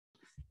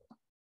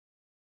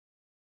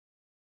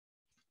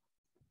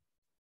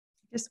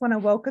Just want to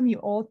welcome you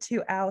all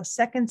to our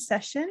second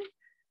session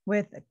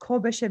with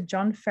Chorbishop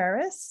John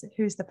Faris,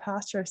 who's the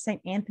pastor of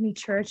St. Anthony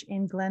Church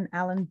in Glen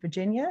Allen,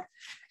 Virginia.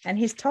 And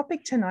his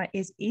topic tonight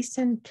is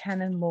Eastern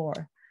Canon Law.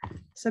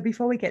 So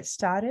before we get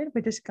started,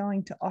 we're just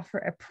going to offer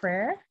a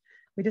prayer.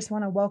 We just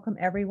want to welcome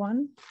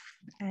everyone,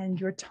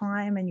 and your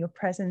time and your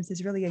presence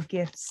is really a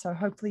gift. So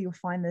hopefully you'll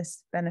find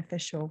this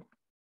beneficial.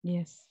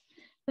 Yes,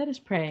 let us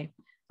pray.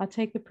 I'll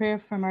take the prayer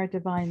from our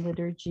divine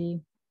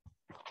liturgy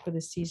for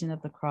the season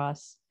of the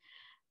cross.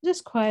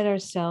 Just quiet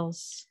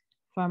ourselves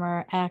from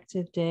our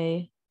active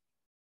day.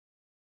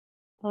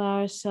 Allow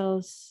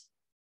ourselves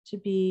to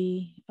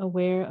be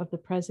aware of the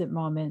present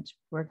moment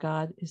where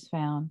God is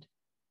found,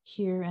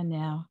 here and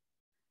now.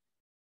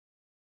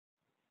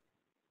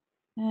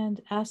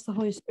 And ask the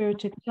Holy Spirit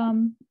to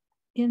come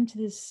into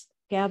this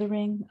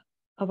gathering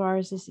of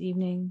ours this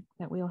evening,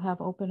 that we'll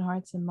have open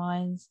hearts and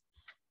minds.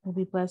 We'll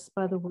be blessed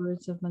by the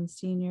words of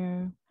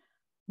Monsignor.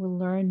 We'll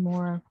learn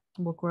more,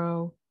 we'll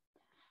grow.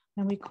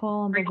 And we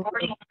call on the Lord.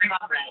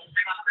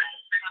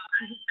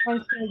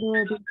 Christ our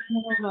Lord, the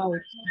eternal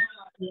light,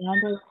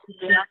 beyond our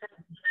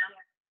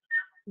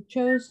who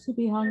chose to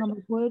be hung on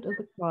the wood of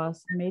the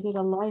cross and made it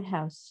a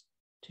lighthouse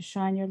to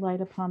shine your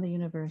light upon the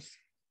universe.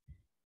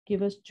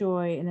 Give us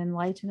joy and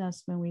enlighten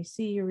us when we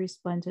see your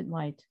resplendent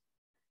light.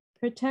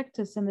 Protect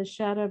us in the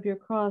shadow of your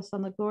cross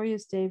on the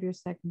glorious day of your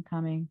second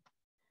coming,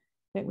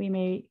 that we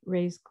may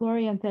raise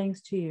glory and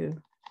thanks to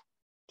you,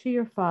 to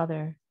your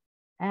Father,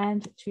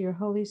 and to your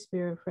Holy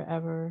Spirit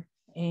forever.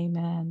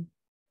 Amen.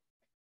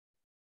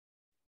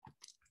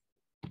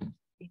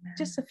 Amen.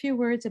 Just a few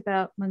words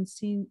about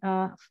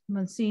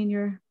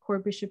Monsignor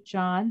Chorbishop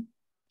John.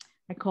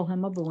 I call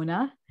him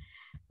Abuna.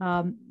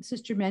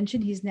 Sister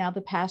mentioned he's now the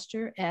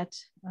pastor at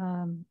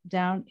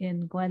down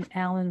in Glen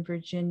Allen,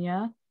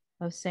 Virginia,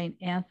 of St.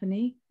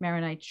 Anthony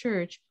Maronite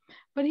Church,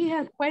 but he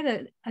had quite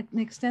an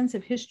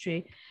extensive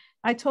history.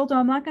 I told him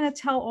I'm not going to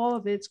tell all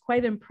of it. It's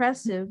quite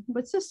impressive,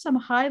 but just some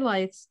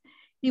highlights.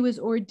 He was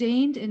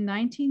ordained in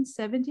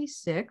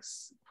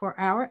 1976 for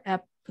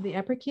the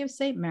Eparchy of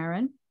St.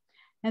 Maron,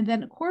 and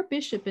then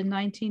Chorbishop in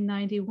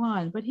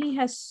 1991. But he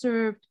has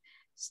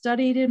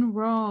studied in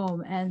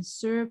Rome, and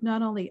served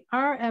not only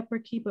our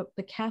eparchy, but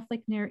the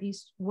Catholic Near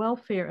East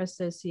Welfare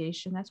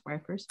Association. That's where I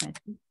first met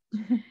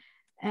him.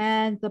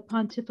 And the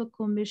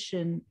Pontifical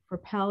Mission for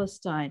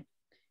Palestine.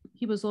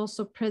 He was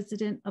also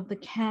president of the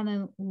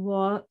Canon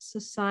Law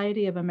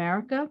Society of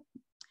America.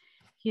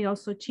 He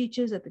also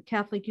teaches at the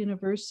Catholic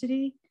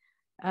University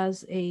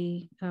as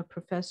a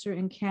professor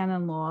in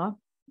canon law,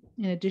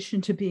 in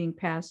addition to being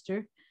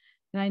pastor.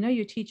 And I know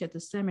you teach at the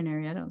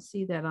seminary. I don't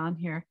see that on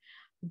here,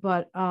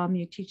 but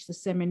you teach the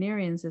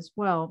seminarians as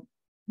well.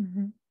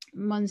 Mm-hmm.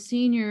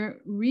 Monsignor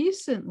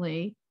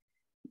recently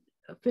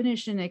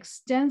finished an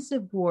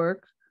extensive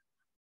work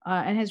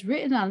and has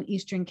written on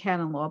Eastern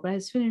canon law, but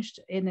has finished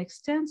an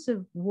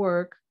extensive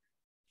work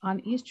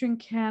on Eastern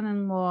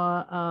canon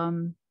law,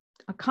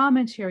 a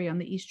commentary on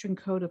the Eastern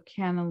Code of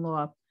Canon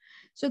Law.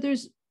 So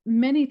there's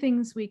many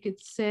things we could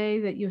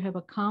say that you have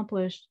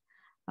accomplished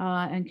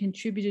and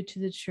contributed to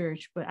the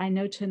church, but I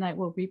know tonight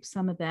we'll reap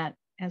some of that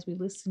as we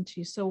listen to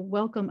you. So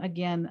welcome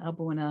again,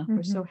 Abuna. Mm-hmm.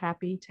 We're so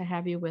happy to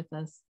have you with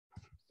us.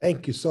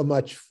 Thank you so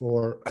much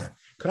for,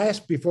 could I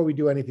ask, before we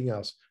do anything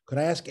else, could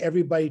I ask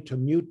everybody to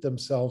mute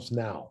themselves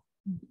now?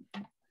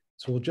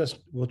 So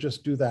we'll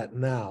just do that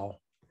now.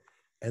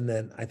 And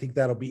then I think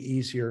that'll be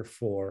easier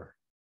for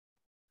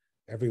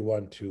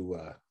everyone to,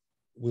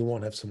 we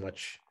won't have so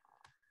much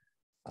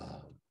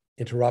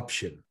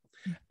interruption.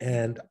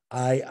 And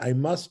I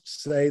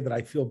must say that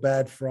I feel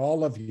bad for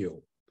all of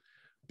you,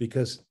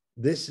 because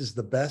this is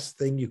the best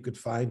thing you could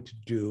find to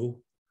do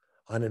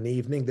on an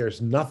evening. There's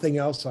nothing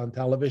else on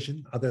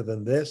television other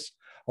than this.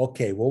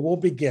 Okay, well, we'll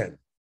begin.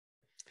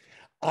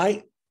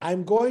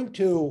 I'm going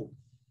to,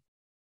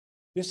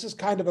 this is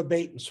kind of a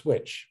bait and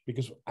switch,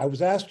 because I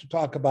was asked to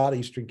talk about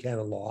Eastern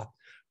Canon Law,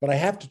 but I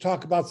have to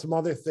talk about some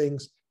other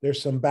things. There's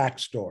some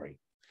backstory.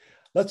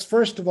 Let's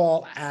first of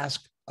all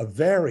ask a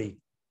very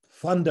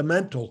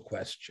fundamental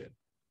question.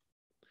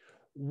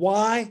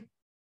 Why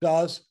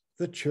does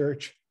the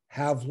church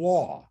have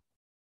law?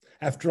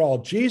 After all,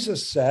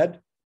 Jesus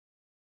said,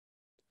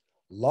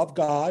 love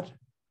God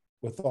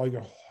with all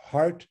your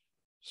heart,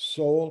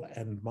 soul,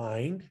 and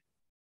mind,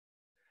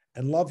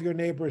 and love your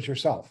neighbor as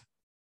yourself.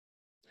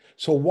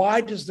 So why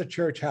does the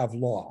church have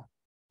law?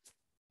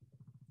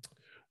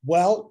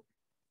 Well,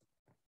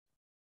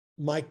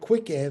 my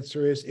quick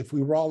answer is, if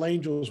we were all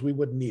angels, we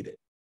wouldn't need it.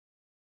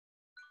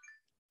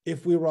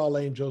 If we were all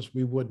angels,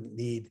 we wouldn't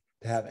need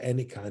to have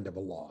any kind of a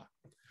law.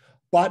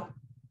 But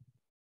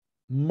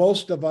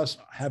most of us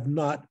have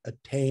not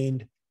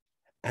attained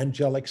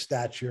angelic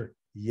stature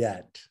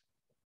yet.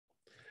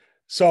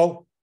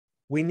 So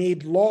we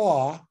need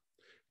law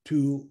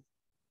to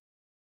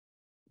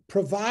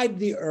provide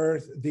the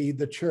earth,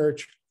 the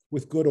church,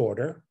 with good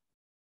order.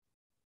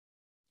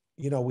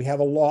 You know, we have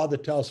a law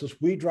that tells us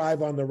we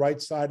drive on the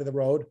right side of the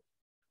road,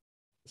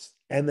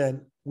 and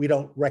then we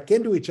don't wreck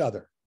into each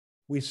other.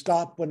 We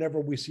stop whenever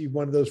we see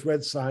one of those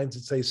red signs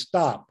that say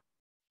stop.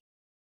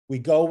 We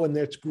go when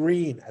it's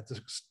green.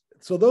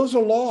 So those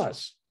are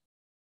laws.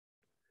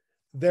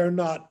 They're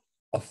not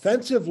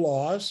offensive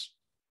laws.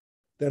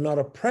 They're not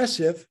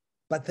oppressive,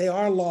 but they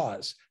are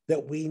laws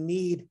that we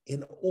need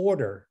in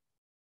order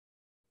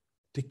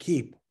to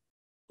keep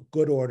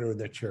good order in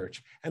the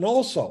church. And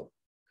also,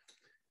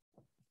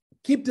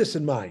 keep this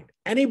in mind.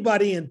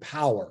 Anybody in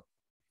power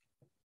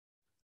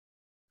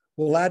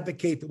will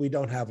advocate that we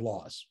don't have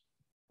laws.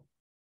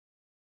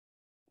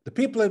 The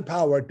people in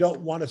power don't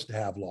want us to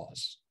have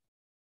laws.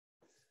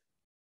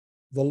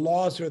 The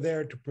laws are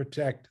there to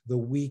protect the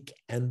weak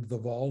and the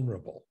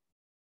vulnerable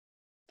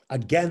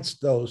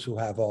against those who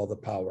have all the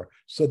power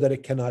so that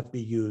it cannot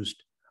be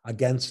used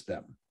against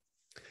them.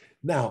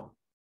 Now,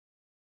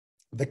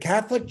 the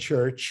Catholic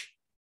Church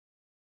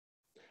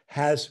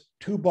has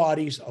two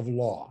bodies of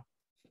law.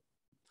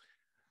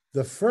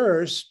 The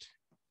first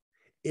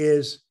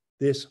is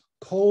this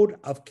Code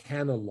of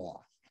Canon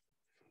Law,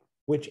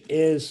 which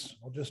is,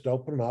 I'll just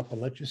open it up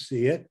and let you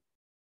see it,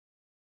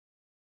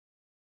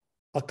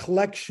 a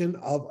collection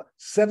of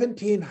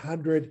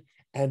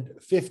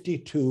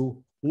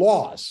 1,752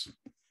 laws.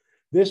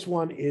 This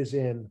one is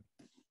in,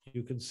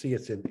 you can see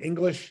it's in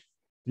English.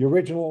 The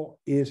original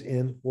is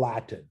in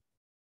Latin.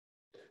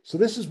 So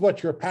this is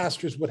what your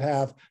pastors would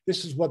have.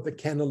 This is what the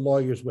canon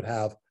lawyers would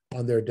have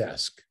on their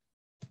desk.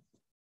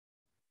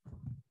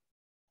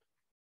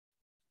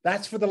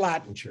 That's for the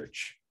Latin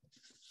Church.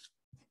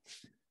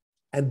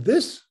 And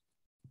this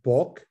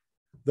book,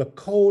 the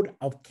Code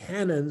of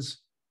Canons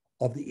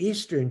of the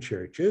Eastern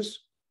Churches,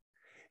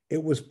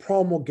 it was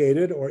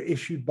promulgated or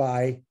issued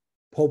by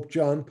Pope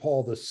John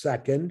Paul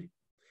II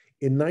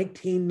in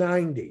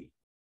 1990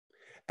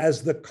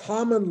 as the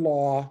common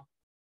law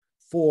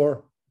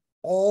for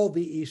all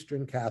the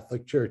Eastern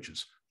Catholic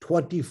churches,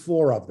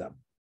 24 of them.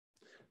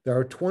 There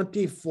are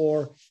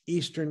 24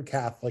 Eastern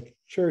Catholic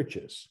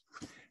churches.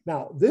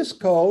 Now, this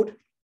code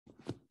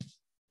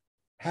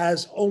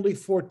has only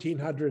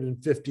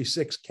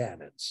 1,456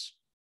 canons,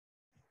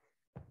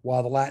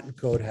 while the Latin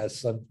code has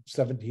some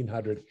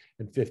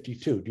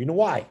 1,752. Do you know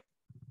why?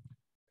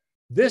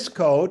 This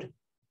code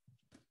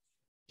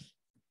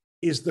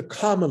is the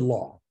common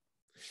law,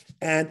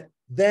 and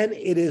then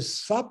it is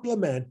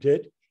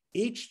supplemented.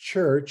 Each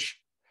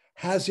church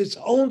has its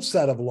own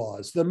set of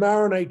laws. The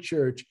Maronite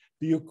Church,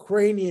 the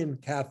Ukrainian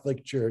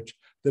Catholic Church,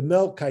 the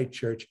Melkite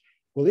Church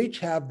will each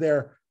have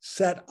their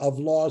set of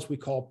laws we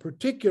call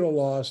particular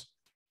laws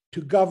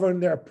to govern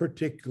their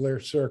particular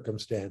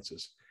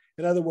circumstances.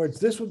 In other words,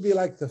 this would be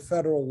like the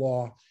federal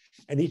law,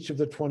 and each of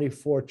the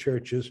 24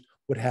 churches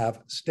would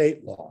have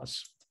state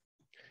laws.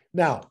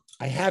 Now,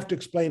 I have to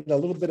explain a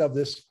little bit of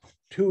this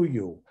to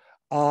you.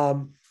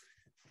 Am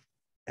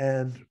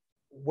I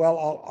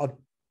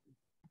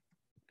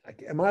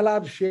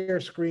allowed to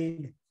share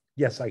screen?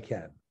 Yes, I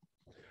can.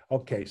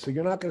 Okay, so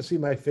you're not going to see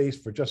my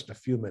face for just a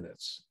few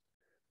minutes.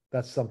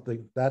 That's not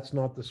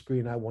the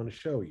screen I want to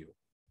show you.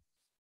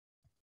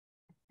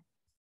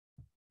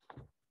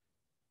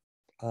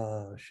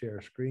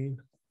 Share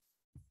screen.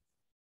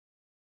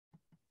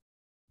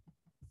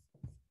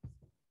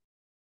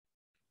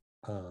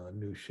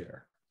 New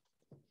share.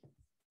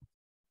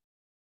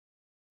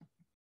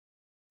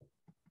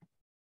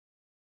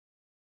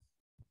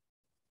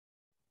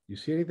 You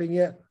see anything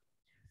yet?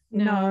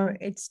 No,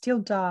 it's still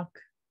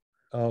dark.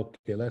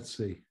 Okay, let's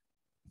see.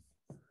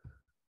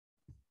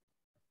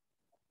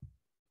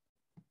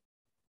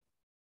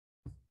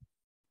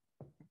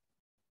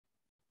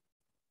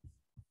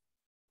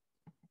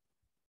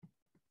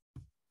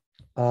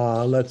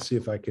 Let's see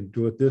if I can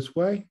do it this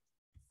way.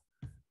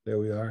 There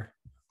we are.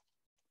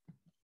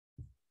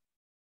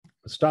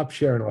 Stop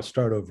sharing. I'll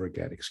start over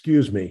again.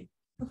 Excuse me.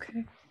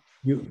 Okay.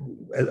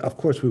 Of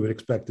course, we would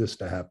expect this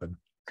to happen.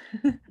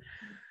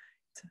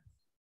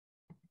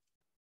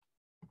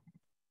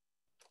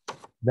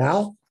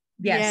 Now?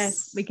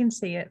 Yes, we can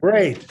see it.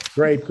 Great,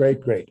 great,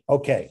 great, great.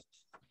 Okay.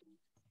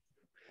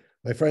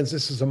 My friends,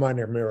 this is a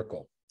minor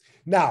miracle.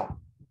 Now,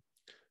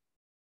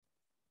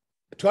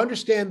 to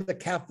understand the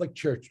Catholic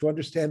Church, to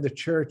understand the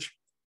church,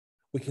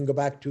 we can go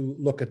back to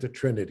look at the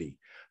Trinity.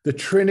 The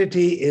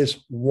Trinity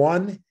is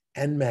one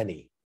and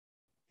many.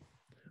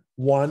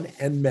 One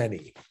and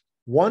many.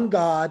 One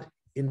God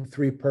in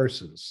three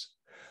persons.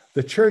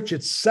 The church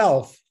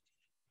itself,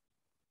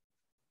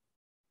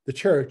 the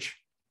church,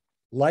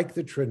 like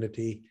the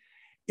Trinity,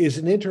 is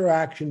an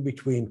interaction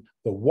between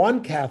the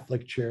one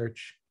Catholic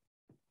Church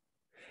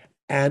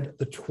and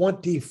the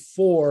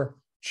 24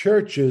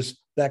 churches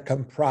that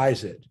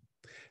comprise it.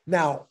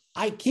 Now,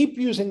 I keep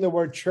using the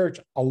word church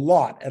a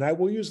lot, and I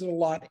will use it a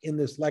lot in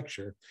this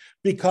lecture,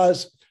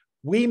 because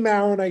we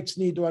Maronites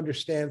need to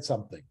understand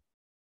something.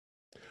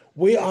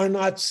 We are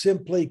not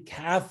simply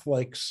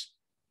Catholics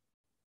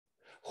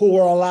who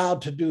are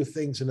allowed to do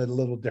things in a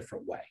little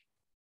different way.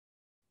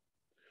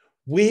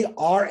 We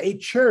are a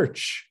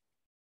church.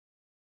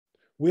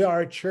 We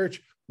are a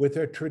church with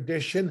a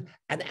tradition,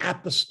 an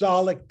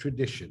apostolic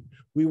tradition.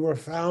 We were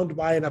founded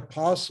by an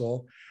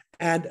apostle,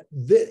 and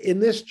in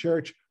this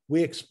church,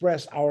 we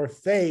express our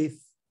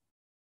faith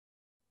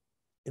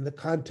in the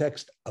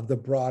context of the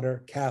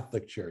broader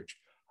Catholic Church.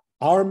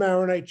 Our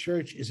Maronite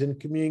Church is in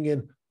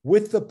communion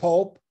with the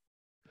Pope,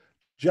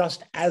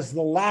 just as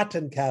the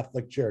Latin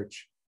Catholic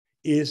Church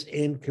is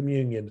in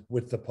communion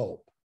with the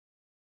Pope.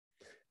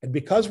 And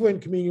because we're in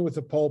communion with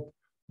the Pope,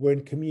 we're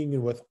in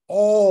communion with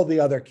all the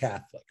other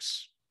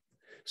Catholics.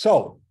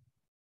 So,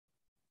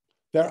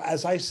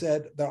 as I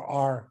said, there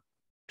are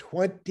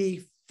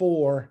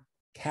 24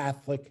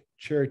 Catholic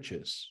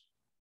churches.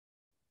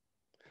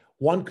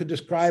 One could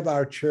describe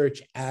our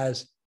church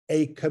as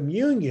a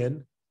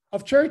communion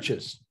of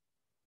churches.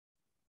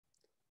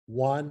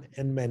 One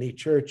and many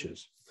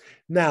churches.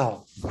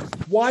 Now,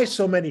 why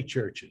so many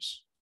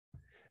churches?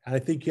 And I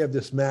think you have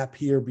this map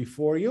here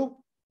before you.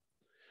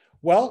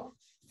 Well,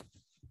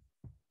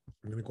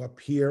 I'm going to go up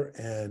here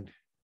and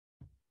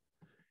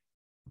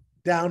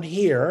down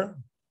here,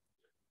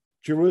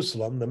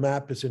 Jerusalem, the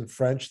map is in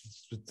French.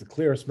 It's the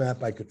clearest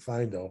map I could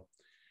find, though.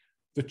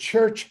 The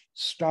church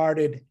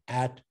started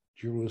at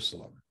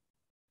Jerusalem.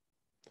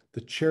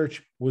 The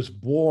church was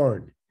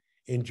born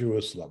in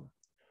Jerusalem.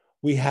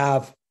 We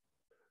have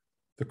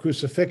the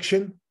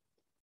crucifixion,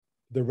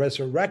 the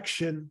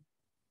resurrection,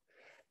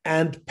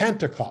 and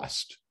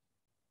Pentecost,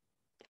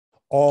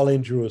 all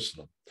in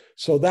Jerusalem.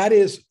 So that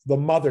is the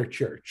mother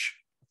church.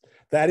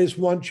 That is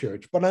one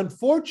church. But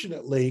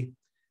unfortunately,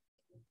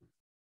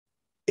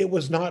 it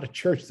was not a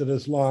church that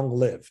has long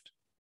lived.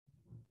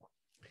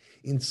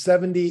 In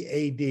 70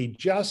 AD,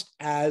 just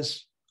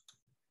as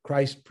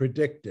Christ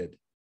predicted,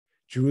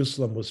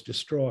 Jerusalem was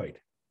destroyed.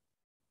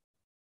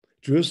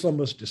 Jerusalem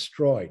was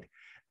destroyed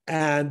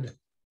and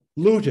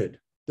looted.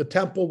 The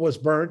temple was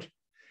burnt.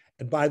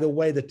 And by the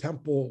way, the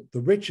temple,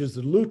 the riches,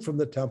 the loot from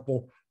the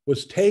temple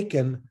was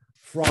taken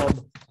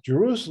from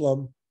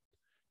Jerusalem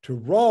to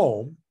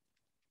Rome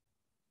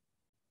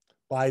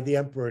by the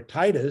Emperor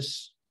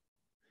Titus.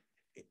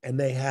 And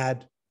they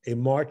had a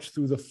march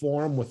through the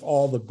Forum with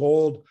all the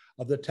gold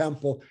of the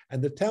temple.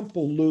 And the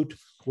temple loot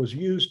was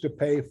used to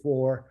pay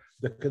for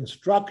the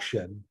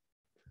construction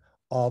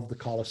of the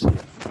Colosseum.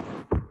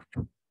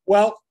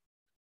 Well,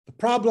 the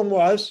problem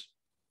was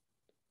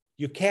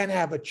you can't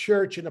have a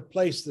church in a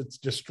place that's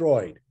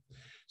destroyed.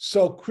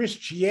 So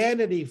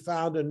Christianity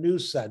found a new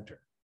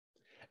center,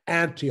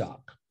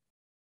 Antioch.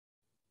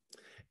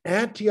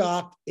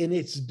 Antioch in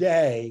its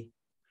day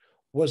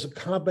was a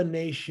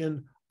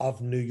combination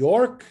of New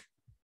York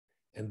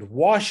and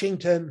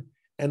Washington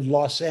and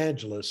Los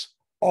Angeles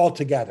all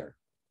together.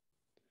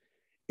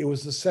 It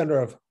was the center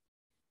of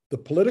the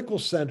political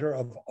center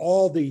of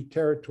all the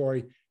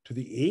territory to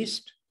the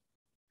east.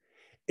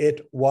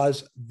 It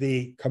was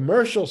the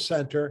commercial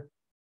center,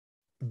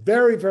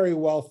 very, very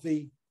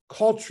wealthy,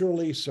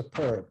 culturally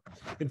superb.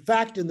 In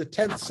fact, in the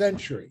 10th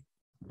century,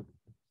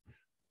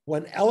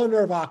 when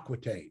Eleanor of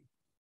Aquitaine,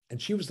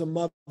 and she was the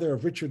mother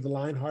of Richard the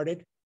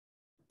Lionhearted,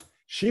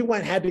 she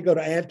had to go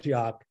to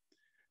Antioch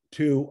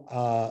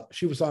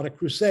she was on a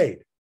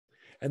crusade.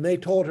 And they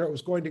told her it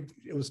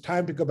was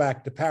time to go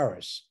back to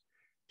Paris.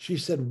 She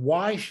said,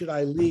 "Why should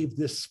I leave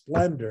this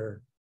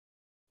splendor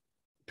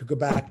to go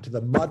back to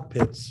the mud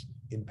pits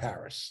in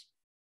Paris?"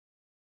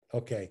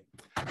 Okay.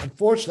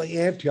 Unfortunately,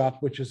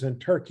 Antioch, which is in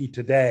Turkey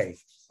today,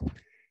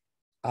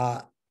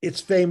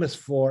 it's famous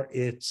for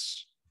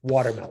its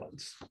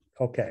watermelons.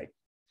 Okay.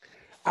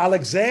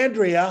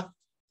 Alexandria.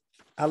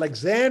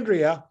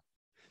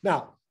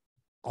 Now,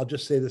 I'll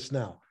just say this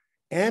now.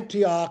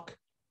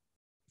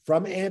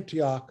 From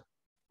Antioch,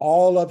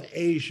 all of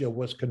Asia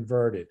was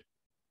converted.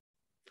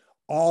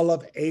 All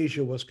of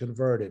Asia was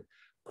converted.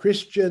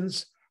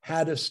 Christians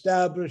had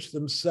established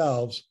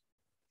themselves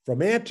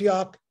from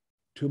Antioch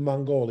to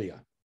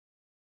Mongolia.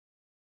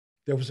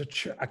 There was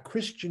a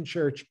Christian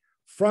church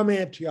from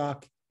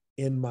Antioch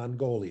in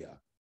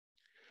Mongolia.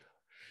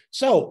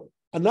 So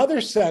another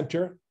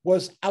center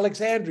was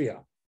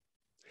Alexandria.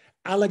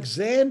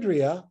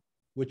 Alexandria,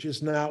 which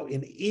is now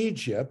in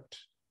Egypt,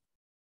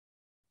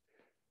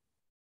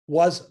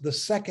 was the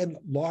second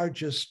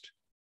largest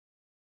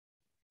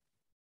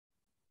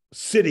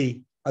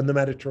city on the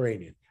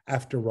Mediterranean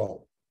after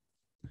Rome.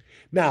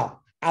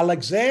 Now,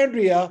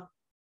 Alexandria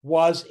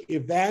was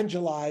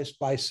evangelized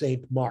by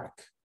St.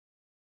 Mark.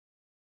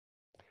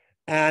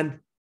 And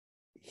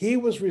he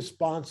was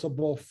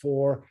responsible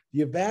for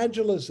the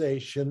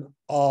evangelization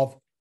of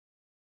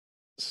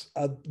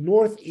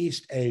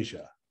Northeast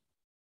Asia,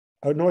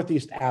 or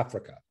Northeast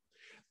Africa.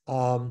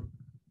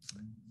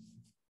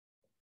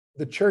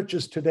 The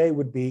churches today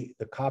would be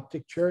the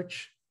Coptic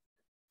Church,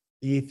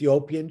 the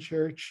Ethiopian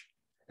Church,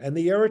 and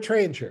the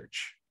Eritrean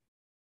Church.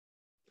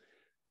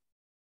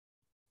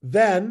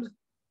 Then,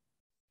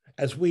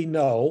 as we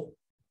know,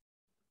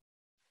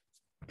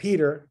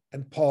 Peter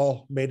and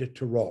Paul made it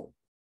to Rome.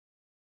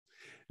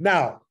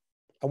 Now,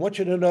 I want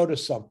you to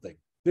notice something.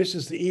 This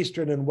is the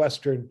Eastern and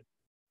Western,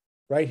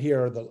 right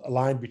here, the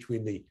line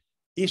between the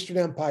Eastern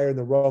Empire and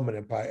the Roman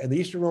Empire, and the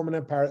Eastern Roman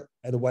Empire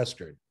and the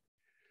Western.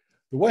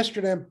 The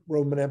Western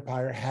Roman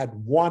Empire had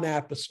one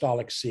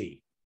apostolic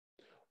see,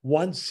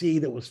 one see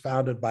that was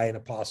founded by an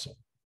apostle,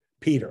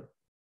 Peter.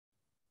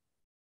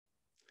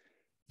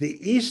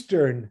 The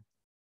Eastern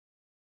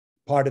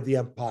part of the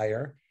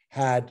empire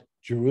had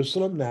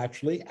Jerusalem,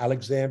 naturally,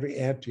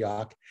 Alexandria,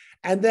 Antioch,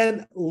 and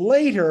then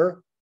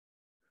later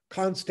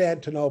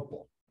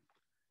Constantinople.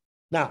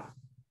 Now,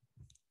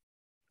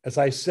 as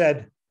I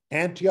said,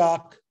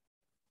 Antioch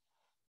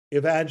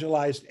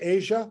evangelized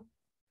Asia,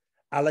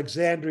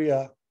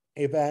 Alexandria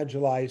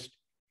evangelized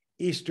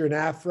Eastern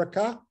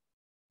Africa,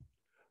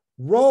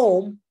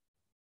 Rome,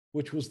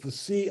 which was the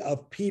see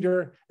of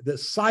Peter, the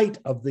site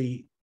of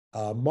the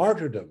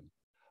martyrdom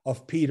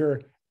of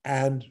Peter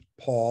and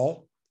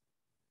Paul,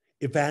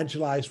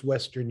 evangelized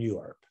Western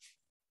Europe,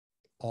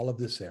 all of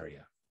this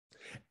area.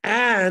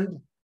 And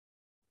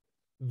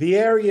the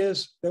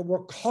areas that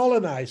were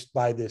colonized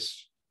by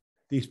these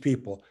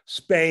people,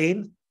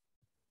 Spain,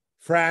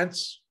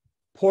 France,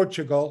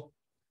 Portugal,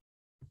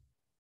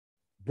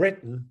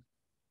 Britain,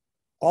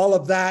 all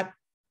of that,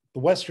 the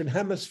Western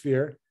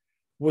Hemisphere,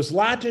 was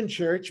Latin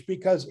church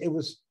because it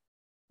was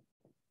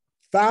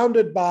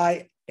founded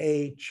by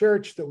a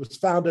church that was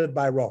founded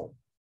by Rome.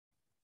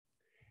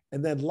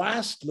 And then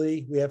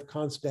lastly, we have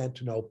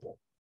Constantinople.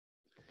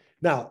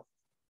 Now,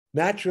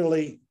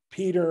 naturally,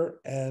 Peter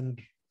and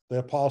the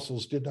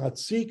apostles did not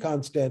see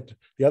the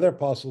other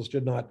apostles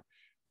did not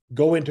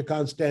go into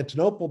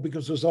Constantinople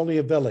because it was only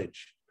a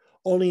village.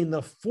 Only in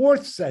the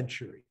 4th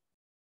century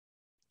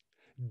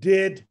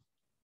did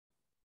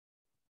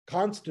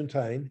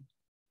Constantine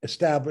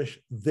establish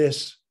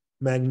this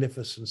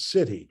magnificent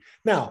city.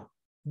 Now,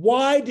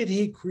 why did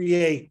he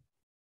create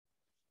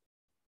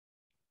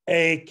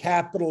a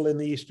capital in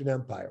the Eastern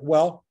Empire?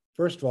 Well,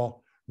 first of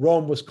all,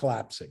 Rome was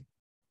collapsing.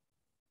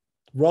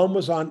 Rome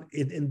was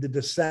in the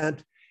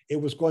descent. It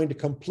was going to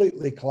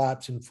completely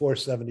collapse in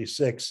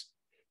 476.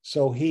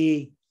 So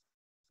he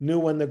knew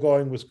when the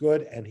going was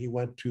good, and he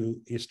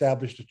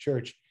established a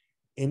church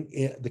in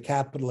the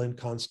capital in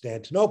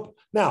Constantinople.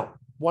 Now,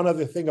 one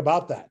other thing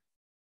about that.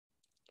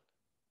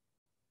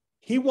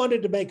 He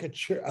wanted to make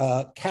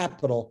a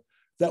capital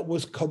that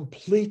was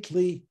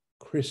completely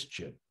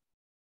Christian.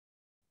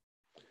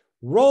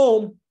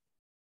 Rome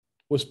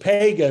was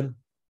pagan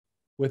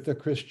with a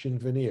Christian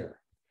veneer.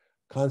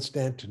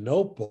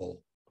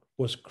 Constantinople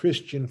was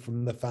Christian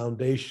from the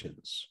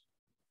foundations.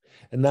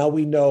 And now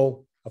we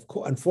know, of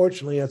course,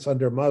 unfortunately, it's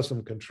under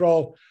Muslim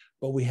control,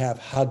 but we have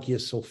Hagia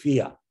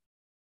Sophia,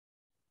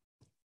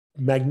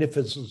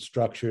 magnificent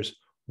structures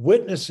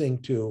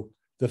witnessing to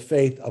the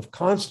faith of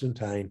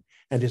Constantine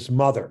and his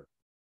mother.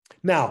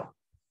 Now,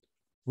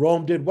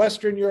 Rome did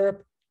Western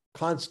Europe.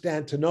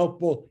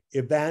 Constantinople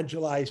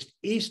evangelized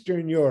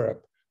Eastern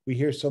Europe. We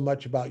hear so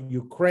much about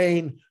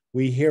Ukraine.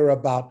 We hear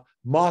about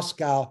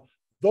Moscow.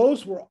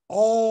 Those were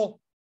all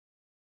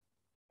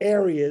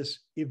areas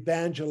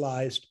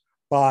evangelized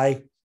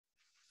by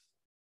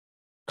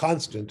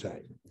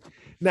Constantine.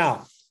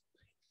 Now,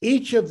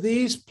 each of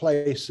these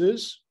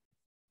places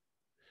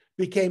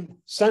became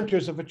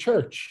centers of a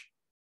church.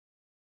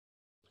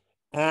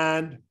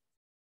 And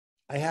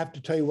I have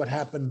to tell you what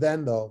happened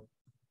then, though.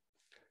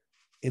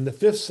 In the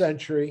 5th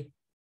century,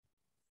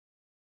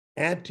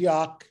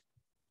 Antioch,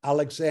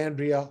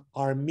 Alexandria,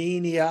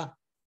 Armenia,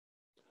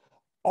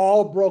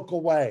 all broke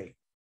away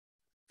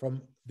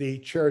from the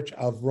Church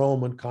of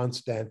Rome and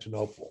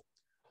Constantinople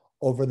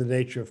over the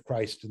nature of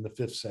Christ in the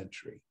 5th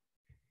century.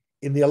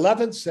 In the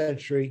 11th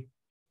century,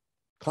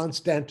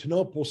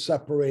 Constantinople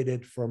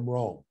separated from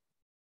Rome.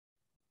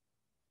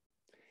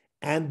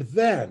 And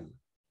then,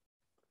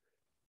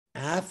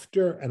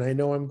 after, and I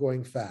know I'm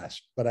going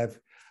fast, but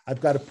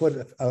I've got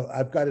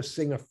to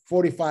sing a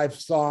 45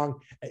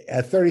 song,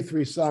 a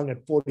 33 song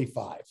at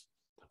 45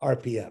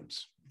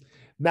 RPMs.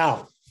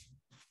 Now,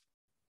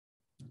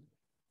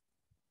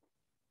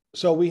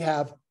 so we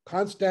have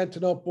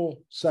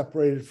Constantinople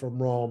separated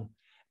from Rome,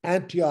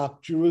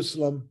 Antioch,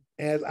 Jerusalem,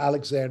 and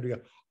Alexandria,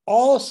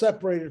 all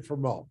separated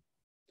from Rome.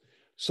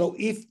 So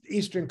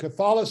Eastern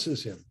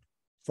Catholicism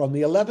from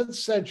the 11th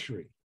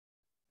century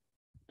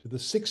to the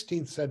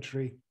 16th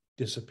century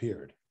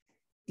disappeared.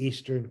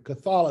 Eastern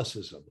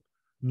Catholicism,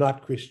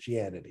 not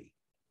Christianity.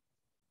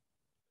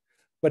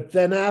 But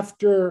then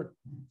after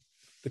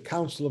the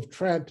Council of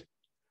Trent,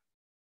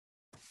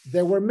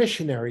 there were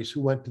missionaries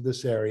who went to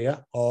this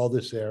area, all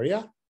this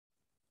area,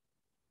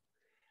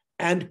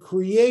 and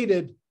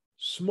created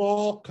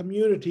small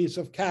communities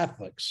of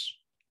Catholics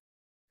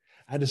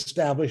and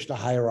established a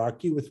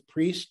hierarchy with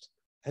priests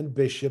and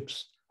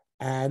bishops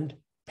and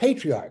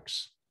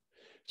patriarchs.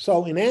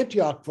 So in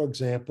Antioch, for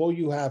example,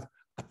 you have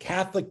a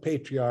Catholic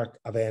patriarch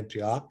of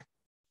Antioch,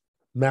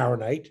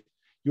 Maronite.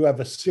 You have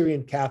a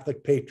Syrian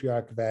Catholic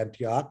patriarch of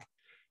Antioch.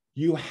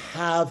 You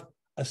have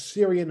a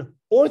Syrian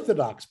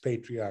Orthodox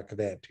patriarch of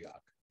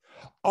Antioch,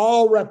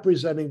 all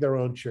representing their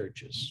own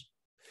churches.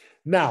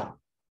 Now,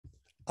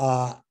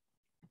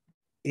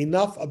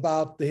 enough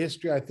about the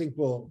history. I think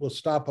we'll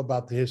stop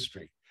about the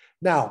history.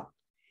 Now,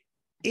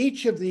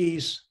 each of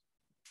these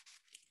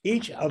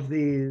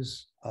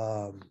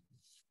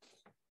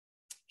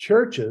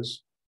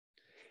churches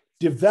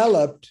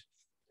developed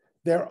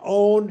their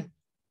own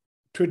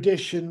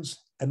traditions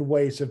and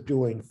ways of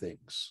doing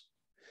things.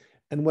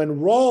 And when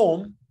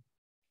Rome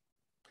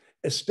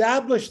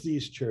established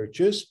these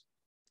churches,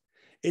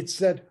 it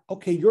said,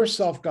 okay, you're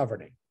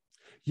self-governing.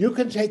 You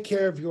can take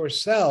care of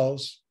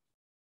yourselves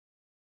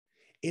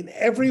in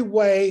every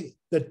way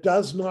that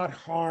does not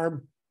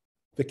harm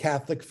the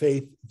Catholic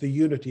faith, the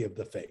unity of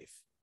the faith.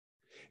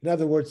 In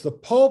other words, the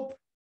Pope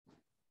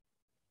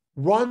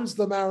runs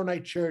the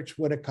Maronite Church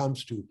when it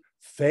comes to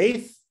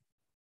faith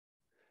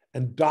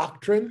and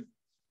doctrine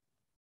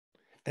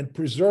and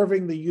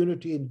preserving the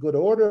unity and good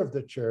order of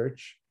the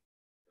church.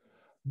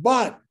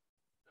 But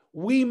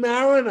we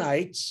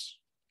Maronites,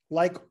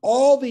 like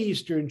all the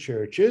Eastern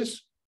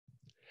churches,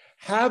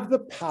 have the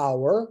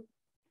power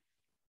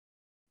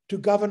to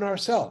govern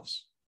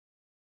ourselves.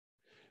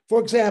 For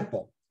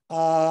example,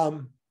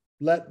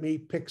 let me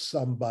pick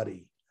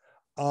somebody.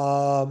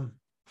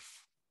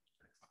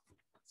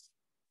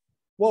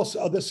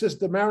 This is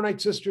the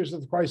Maronite Sisters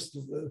of Christ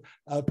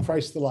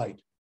the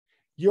Light.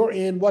 You're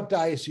in what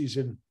diocese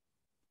in?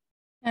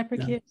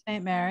 Epicure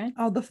St. Maron.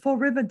 Oh, the Fall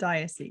River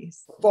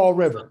Diocese. Fall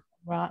River.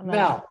 Right,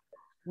 Now,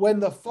 when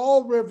the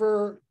Fall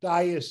River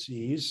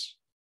Diocese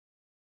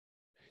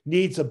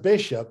needs a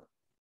bishop,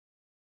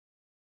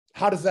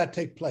 how does that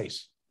take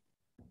place?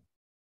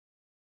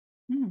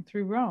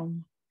 Through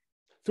Rome.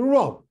 Through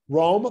Rome.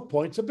 Rome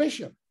appoints a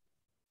bishop.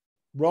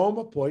 Rome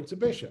appoints a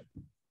bishop.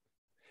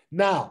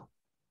 Now,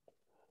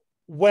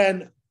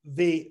 when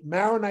the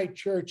Maronite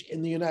Church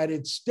in the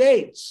United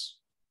States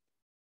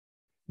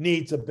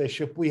needs a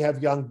bishop, we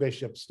have young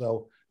bishops,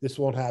 though this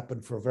won't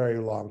happen for a very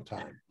long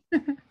time.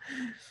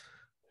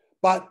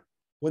 But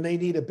when they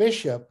need a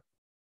bishop,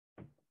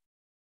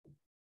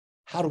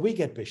 how do we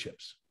get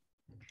bishops?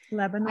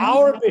 Lebanon.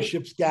 Our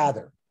bishops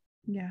gather.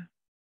 Yeah.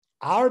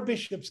 Our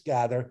bishops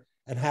gather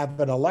and have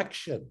an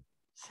election.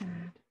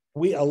 Sad.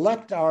 We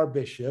elect our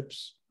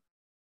bishops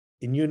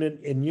in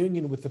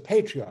union with the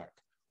patriarch.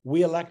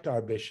 We elect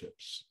our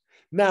bishops.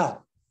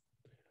 Now,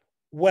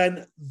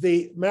 when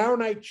the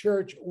Maronite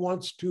Church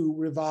wants to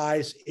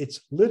revise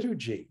its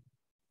liturgy,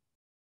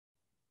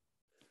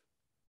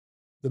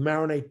 the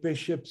Maronite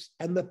bishops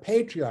and the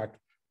patriarch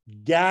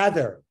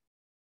gather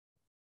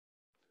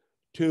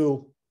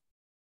to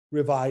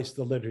revise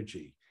the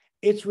liturgy.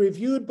 It's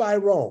reviewed by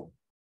Rome,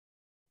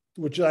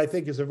 which I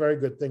think is a very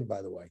good thing,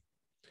 by the way.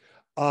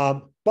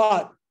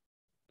 But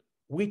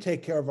we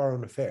take care of our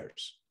own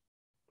affairs.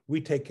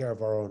 We take care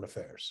of our own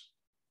affairs.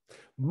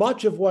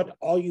 Much of what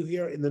all you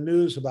hear in the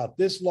news about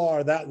this law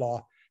or that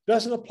law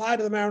doesn't apply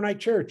to the Maronite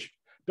Church,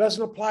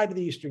 doesn't apply to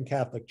the Eastern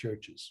Catholic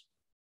churches.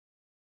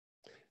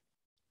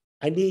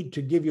 I need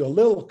to give you a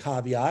little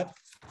caveat.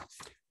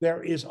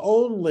 There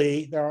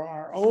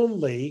are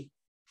only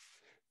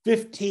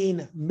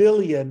 15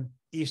 million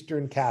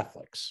Eastern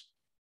Catholics.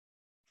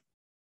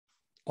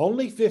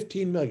 Only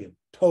 15 million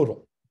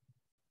total.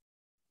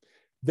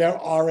 There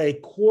are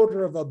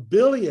 250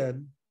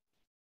 million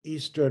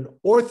Eastern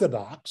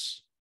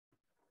Orthodox,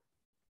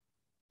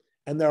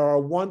 and there are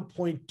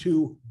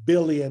 1.2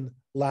 billion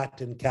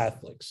Latin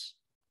Catholics.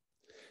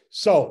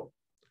 So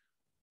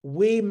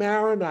we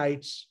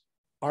Maronites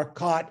are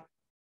caught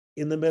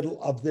in the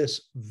middle of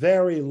this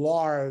very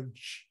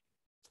large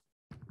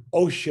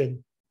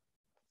ocean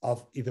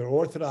of either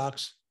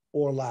Orthodox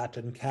or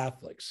Latin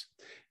Catholics.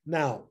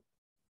 Now,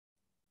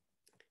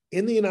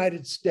 in the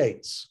United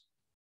States,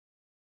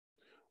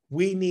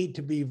 we need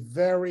to be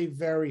very,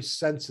 very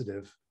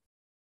sensitive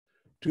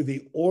to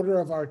the order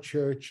of our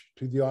church,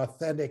 to the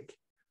authentic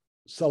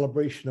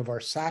celebration of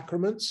our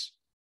sacraments,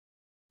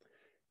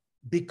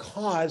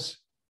 because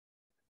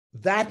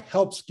that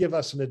helps give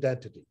us an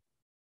identity.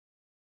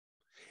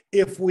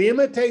 If we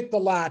imitate the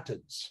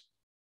Latins,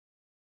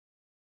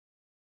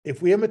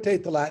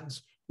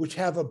 which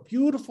have a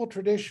beautiful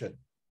tradition,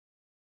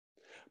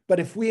 but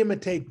if we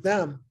imitate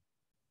them,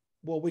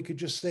 well, we could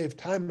just save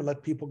time and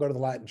let people go to the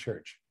Latin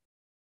Church.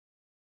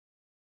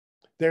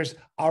 There's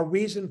our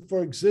reason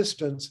for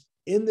existence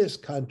in this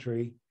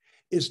country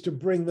is to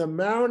bring the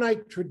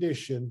Maronite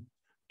tradition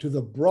to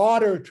the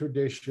broader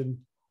tradition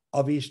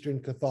of Eastern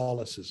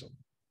Catholicism.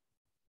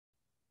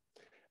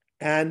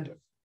 And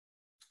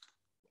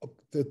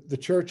the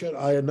church,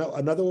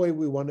 another way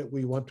we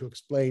want to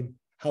explain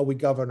how we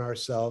govern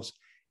ourselves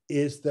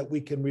is that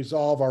we can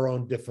resolve our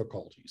own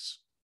difficulties.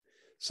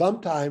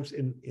 Sometimes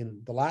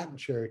in the Latin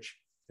Church,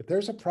 if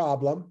there's a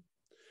problem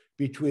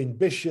between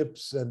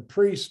bishops and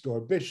priests, or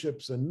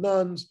bishops and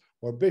nuns,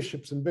 or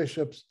bishops and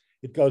bishops,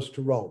 it goes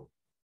to Rome.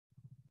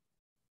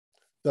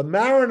 The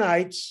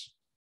Maronites,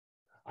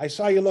 I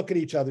saw you look at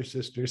each other,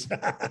 sisters.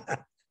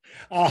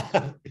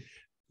 The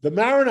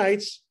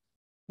Maronites,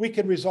 we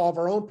can resolve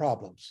our own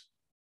problems.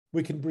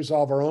 We can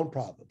resolve our own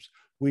problems.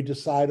 We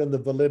decide on the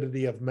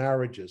validity of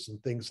marriages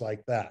and things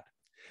like that.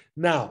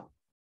 Now,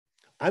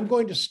 I'm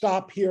going to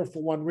stop here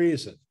for one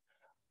reason.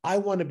 I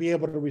want to be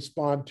able to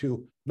respond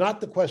to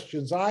not the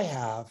questions I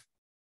have,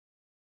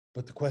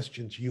 but the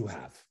questions you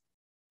have.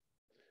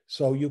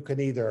 So you can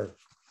either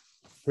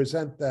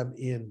present them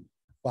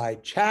by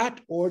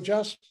chat or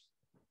just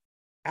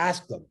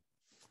ask them.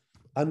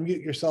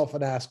 Unmute yourself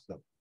and ask them.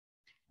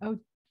 Oh,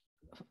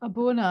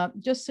 Abuna,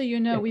 just so you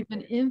know, we've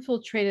been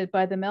infiltrated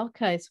by the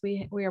Melkites.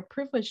 We are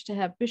privileged to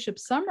have Bishop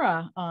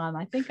Sumra on.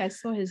 I think I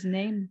saw his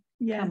name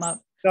come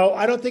up. No,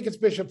 I don't think it's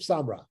Bishop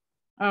Sumra.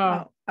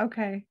 Oh,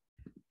 okay.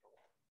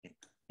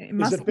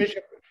 Is it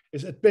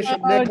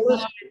Bishop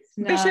Nicholas?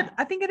 No, Bishop,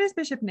 I think it is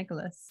Bishop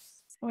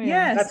Nicholas. Oh,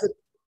 yeah. Yes.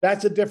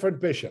 That's a different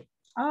bishop.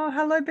 Oh,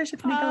 hello,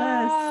 Bishop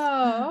Nicholas.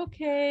 Oh,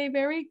 okay.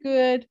 Very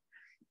good.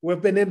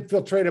 We've been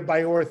infiltrated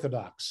by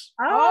Orthodox.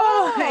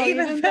 Oh,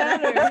 even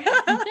better.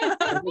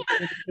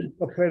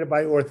 Infiltrated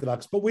by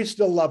Orthodox, but we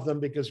still love them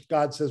because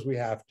God says we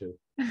have to.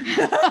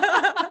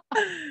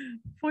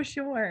 For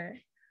sure.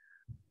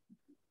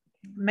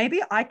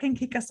 Maybe I can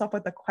kick us off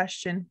with a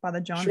question, Father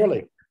John.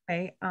 Surely.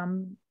 Okay.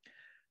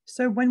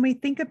 So when we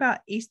think about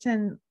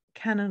Eastern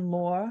canon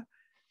law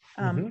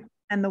and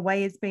the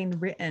way it's been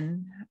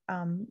written,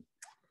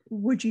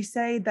 would you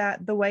say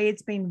that the way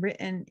it's been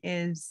written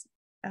is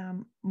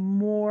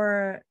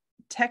more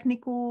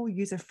technical,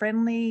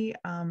 user-friendly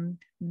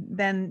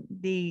than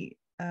the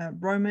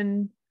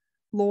Roman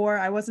law?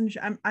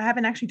 I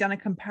haven't actually done a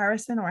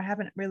comparison, or I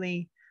haven't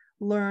really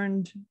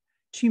learned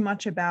too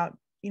much about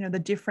the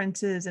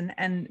differences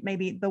and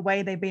maybe the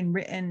way they've been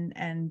written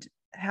and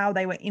how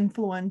they were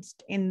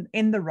influenced in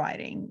the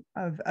writing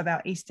of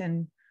our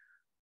Eastern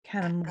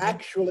canon law.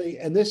 Actually,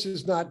 and this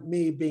is not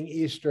me being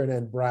Eastern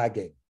and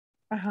bragging,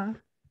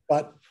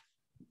 but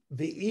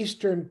the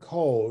Eastern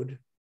code,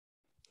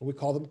 we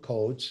call them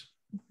codes,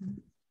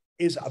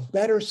 is a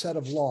better set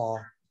of law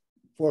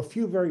for a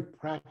few very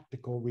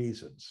practical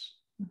reasons.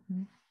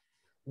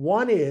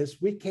 One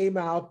is we came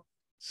out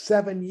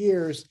 7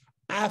 years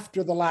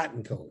after the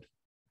Latin code.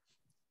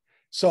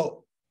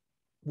 So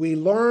we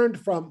learned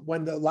from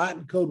when the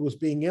Latin code was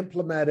being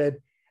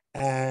implemented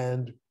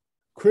and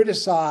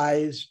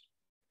criticized.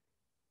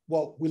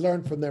 Well, we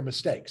learned from their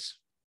mistakes.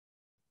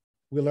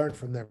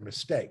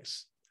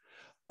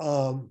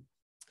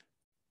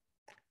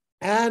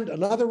 And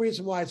another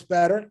reason why it's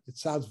better, it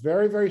sounds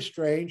very, very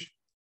strange,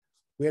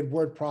 we had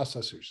word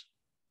processors.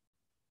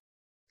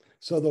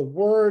 So the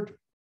word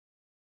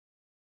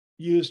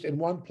used in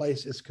one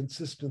place is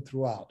consistent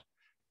throughout.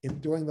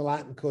 During the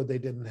Latin code, they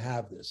didn't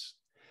have this.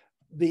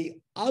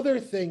 The other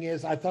thing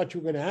is, I thought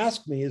you were going to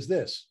ask me, is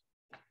this.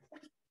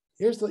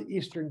 Here's the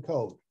Eastern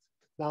code.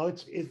 Now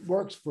it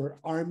works for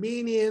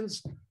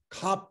Armenians,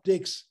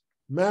 Coptics,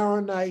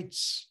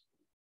 Maronites,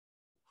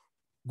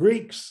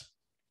 Greeks.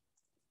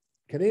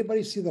 Can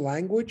anybody see the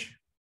language?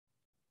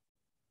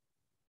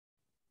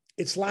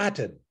 It's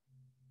Latin.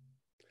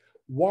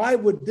 Why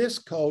would this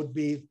code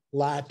be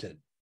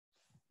Latin?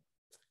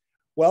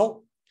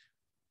 Well,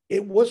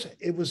 it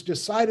was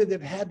decided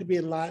it had to be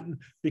in Latin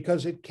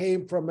because it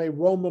came from a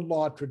Roman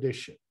law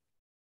tradition.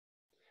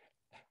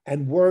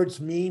 And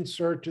words mean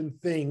certain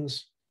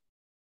things.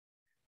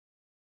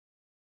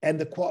 And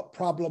the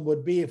problem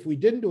would be, if we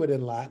didn't do it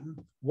in Latin,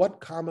 what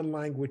common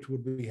language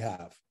would we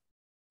have?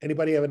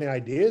 Anybody have any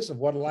ideas of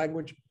what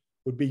language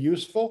would be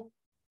useful?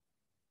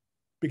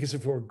 Because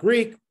if we're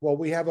Greek, well,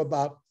 we have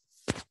about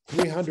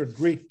 300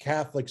 Greek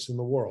Catholics in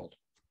the world.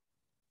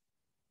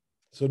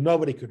 So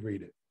nobody could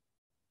read it.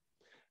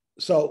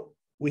 So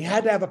we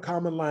had to have a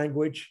common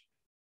language,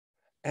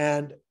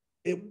 and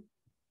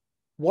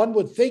one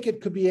would think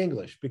it could be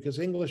English, because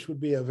English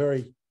would be a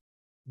very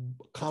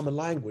common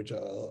language.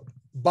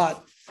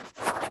 But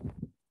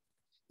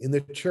in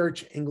the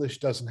church, English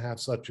doesn't have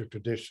such a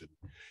tradition.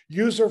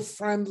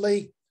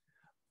 User-friendly,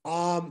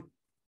 well,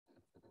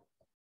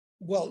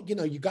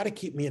 you got to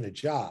keep me in a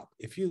job.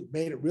 If you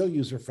made it real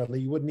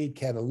user-friendly, you wouldn't need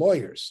canon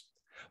lawyers.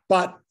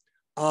 But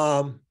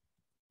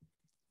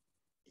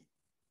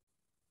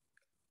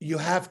you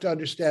have to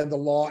understand the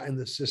law and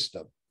the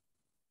system.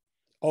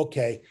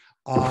 Okay,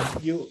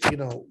 you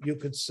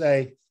could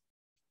say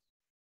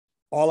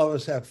all of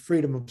us have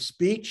freedom of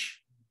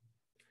speech,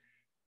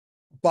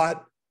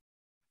 but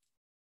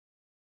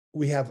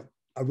we have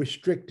a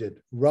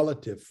restricted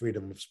relative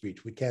freedom of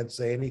speech. We can't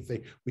say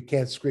anything. We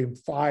can't scream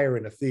fire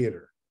in a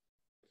theater.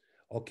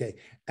 Okay,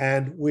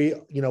 and we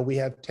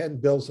have 10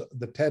 bills,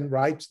 the 10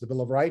 rights, the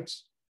Bill of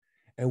Rights,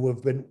 and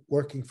we've been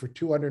working for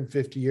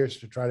 250 years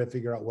to try to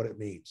figure out what it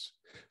means.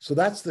 So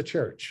that's the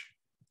church.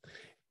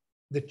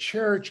 The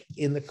church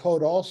in the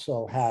code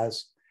also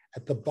has,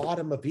 at the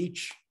bottom of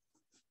each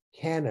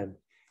canon,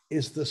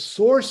 is the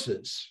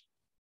sources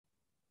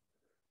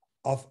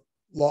of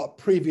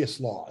previous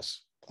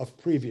laws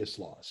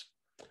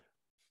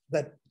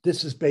that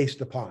this is based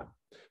upon.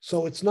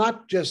 So it's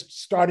not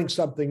just starting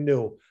something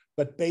new,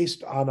 but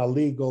based on a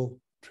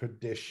legal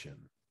tradition.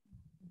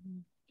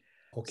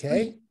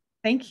 Okay?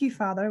 Thank you,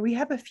 Father. We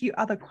have a few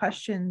other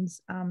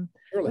questions.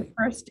 Surely. The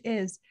first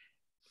is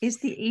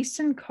the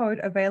Eastern Code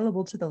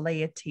available to the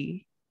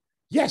laity?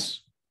 Yes.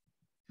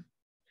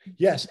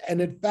 Yes. And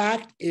in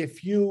fact,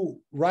 if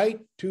you write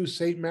to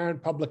St. Marian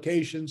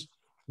Publications,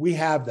 we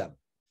have them.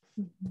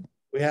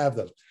 We have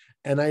them.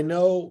 And I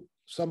know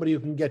somebody who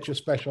can get you a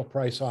special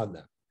price on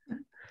them.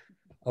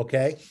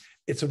 Okay?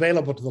 It's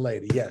available to the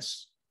laity,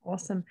 yes.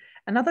 Awesome.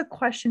 Another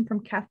question from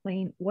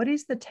Kathleen. What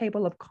is the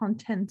table of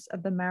contents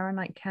of the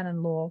Maronite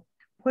canon law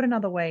Put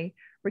another way,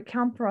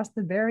 recount for us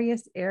the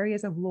various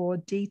areas of law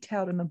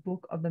detailed in the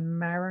book of the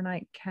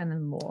Maronite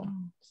Canon Law.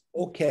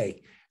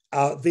 Okay.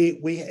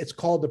 It's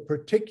called the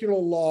Particular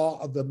Law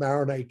of the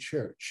Maronite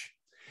Church.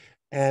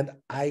 And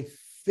I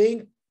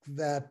think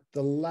that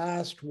the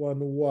last one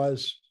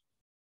was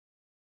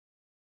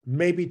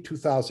maybe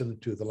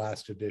 2002, the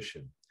last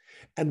edition.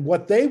 And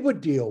what they would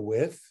deal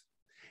with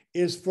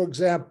is, for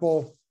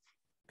example,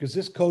 because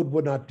this code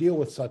would not deal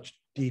with such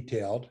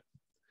detailed,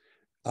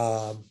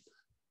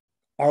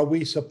 are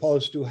we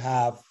supposed to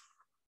have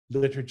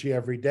liturgy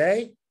every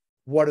day?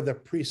 What are the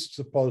priests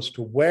supposed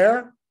to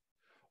wear?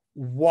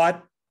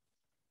 Where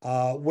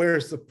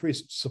is the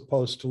priest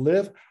supposed to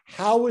live?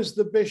 How is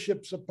the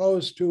bishop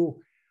supposed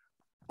to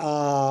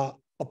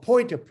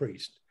appoint a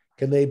priest?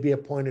 Can they be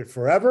appointed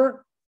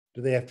forever?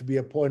 Do they have to be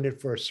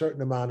appointed for a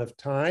certain amount of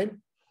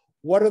time?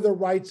 What are the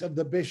rights of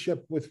the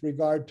bishop with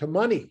regard to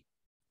money?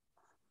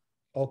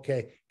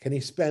 Okay, can he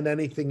spend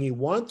anything he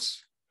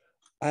wants?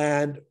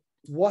 And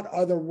what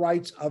are the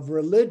rights of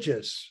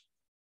religious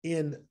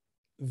in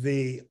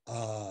the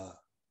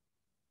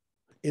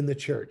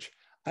church?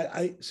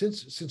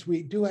 Since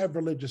we do have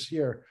religious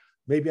here,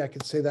 maybe I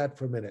could say that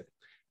for a minute.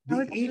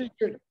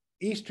 The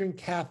Eastern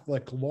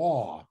Catholic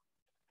law,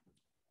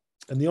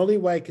 and the only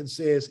way I can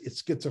say is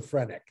it's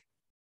schizophrenic,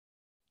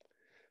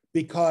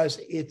 because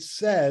it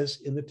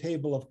says in the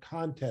table of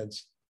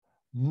contents,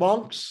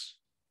 monks,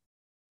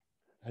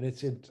 and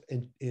it's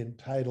in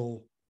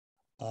Title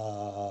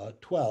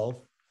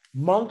 12,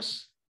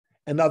 monks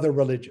and other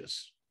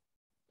religious.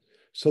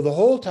 So the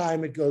whole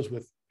time it deals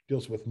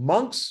with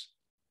monks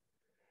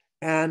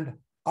and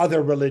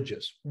other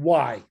religious.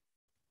 Why?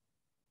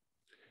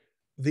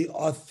 The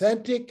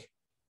authentic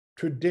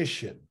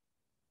tradition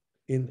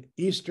in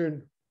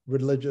Eastern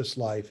religious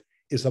life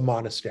is a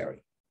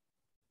monastery.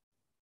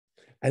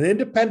 An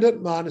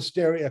independent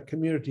monastery, a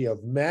community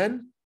of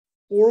men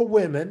or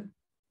women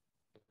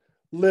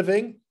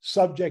living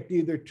subject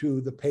either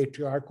to the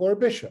patriarch or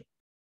bishop.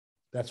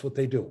 That's what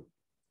they do.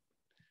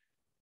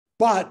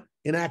 But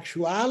in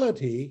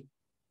actuality,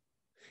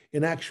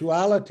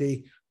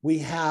 we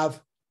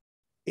have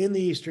in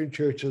the Eastern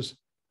churches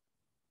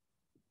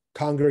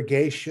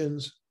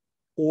congregations,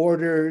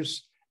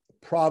 orders,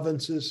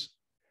 provinces,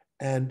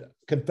 and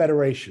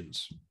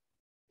confederations.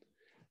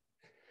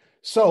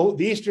 So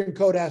the Eastern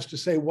Code has to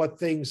say what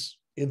things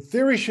in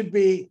theory should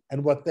be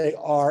and what they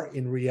are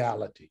in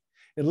reality.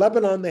 In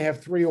Lebanon, they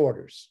have 3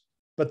 orders,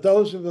 but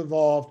those have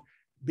evolved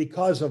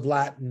because of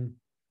Latin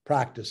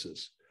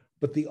practices.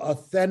 But the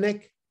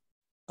authentic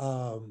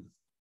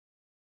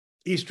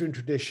Eastern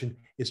tradition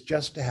is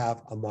just to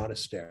have a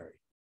monastery.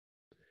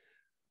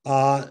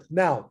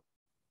 Now,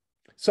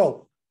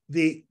 so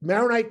the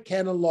Maronite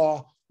Canon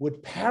Law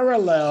would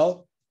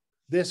parallel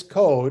this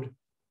code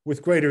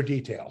with greater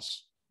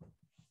details.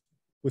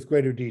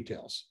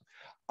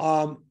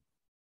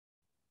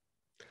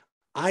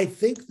 I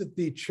think that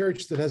the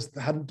church that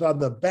hadn't done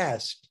the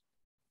best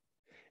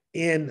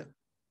in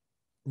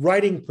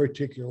writing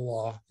particular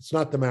law, it's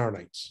not the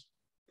Maronites.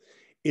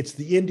 It's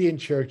the Indian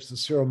church, the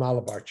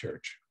Syro-Malabar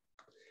church.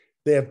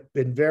 They have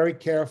been very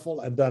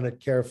careful and done it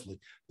carefully.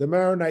 The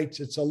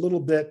Maronites, it's a little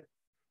bit,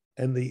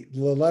 and the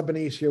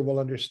Lebanese here will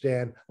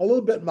understand, a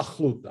little bit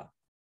makhluta,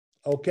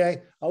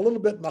 okay? A little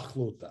bit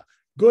makhluta,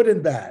 good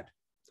and bad.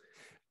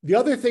 The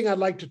other thing I'd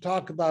like to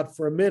talk about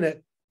for a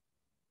minute,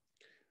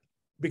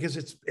 because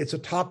it's a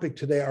topic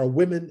today, are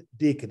women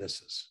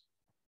deaconesses.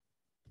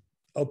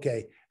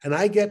 Okay, and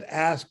I get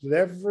asked at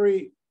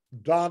every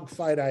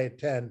dogfight I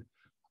attend,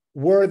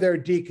 were there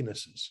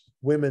deaconesses,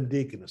 women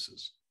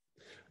deaconesses?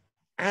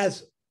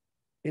 As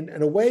in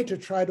a way to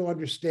try to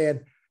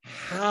understand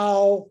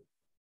how,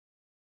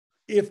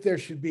 if there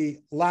should be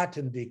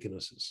Latin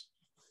deaconesses.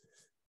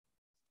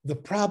 The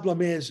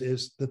problem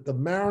is that the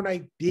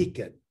Maronite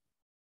deacon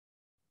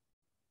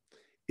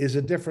is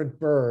a different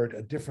bird,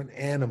 a different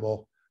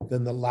animal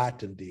than the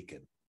Latin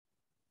deacon.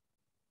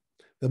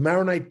 The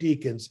Maronite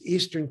deacons,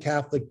 Eastern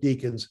Catholic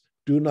deacons,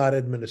 do not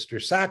administer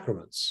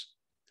sacraments,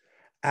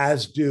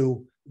 as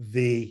do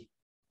the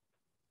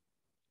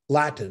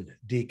Latin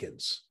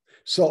deacons.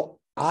 So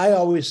I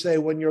always say,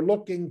 when you're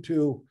looking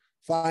to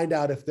find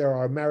out if there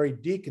are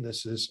married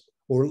deaconesses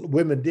or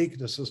women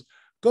deaconesses,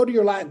 go to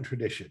your Latin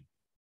tradition.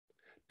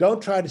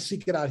 Don't try to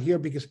seek it out here,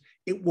 because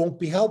it won't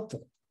be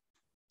helpful.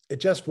 It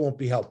just won't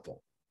be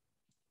helpful.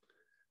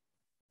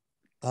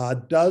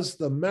 Does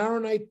the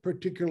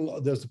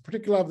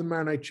particular of the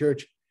Maronite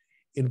Church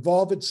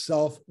involve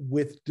itself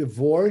with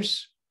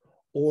divorce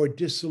or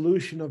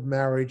dissolution of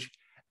marriage,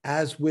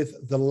 as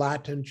with the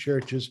Latin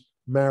Church's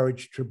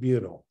marriage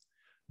tribunal?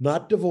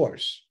 Not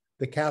divorce.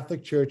 The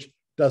Catholic Church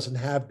doesn't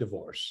have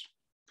divorce,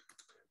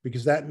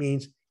 because that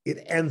means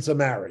it ends a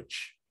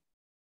marriage.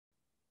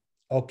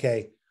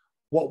 Okay,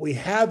 what we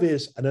have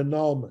is an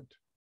annulment,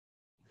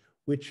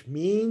 which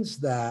means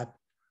that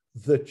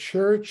the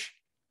church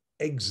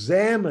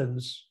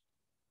examines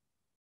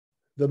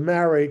the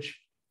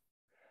marriage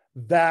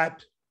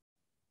that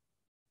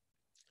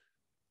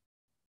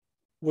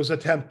was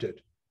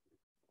attempted.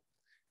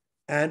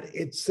 And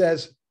it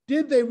says,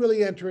 did they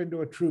really enter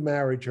into a true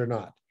marriage or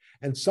not?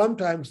 And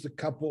sometimes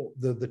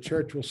the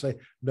church will say,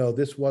 no,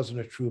 this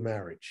wasn't a true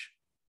marriage.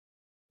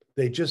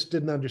 They just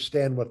didn't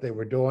understand what they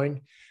were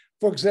doing.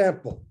 For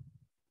example,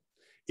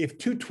 if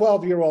two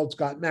 12-year-olds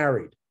got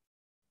married,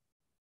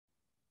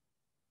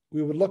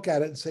 we would look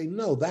at it and say,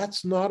 no,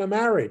 that's not a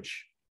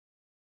marriage.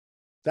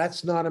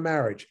 That's not a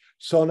marriage.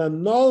 So an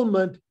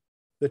annulment,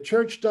 the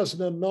church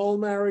doesn't annul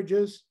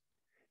marriages.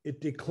 It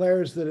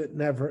declares that it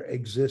never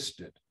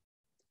existed.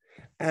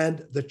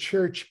 And the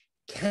church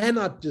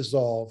cannot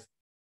dissolve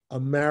a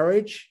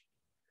marriage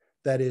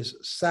that is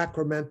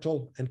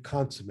sacramental and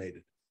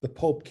consummated. The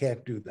Pope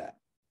can't do that.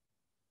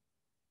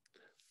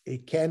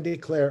 It can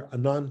declare a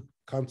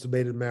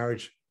non-consummated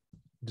marriage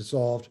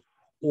dissolved,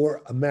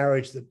 or a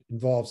marriage that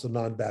involves a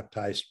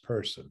non-baptized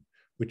person,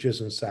 which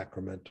isn't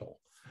sacramental.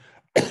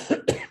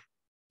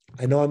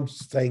 I know I'm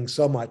saying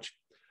so much.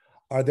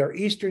 Are there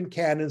Eastern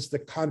canons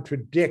that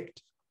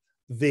contradict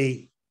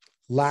the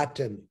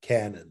Latin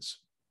canons?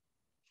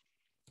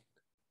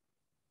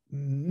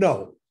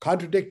 No,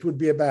 contradict would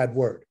be a bad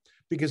word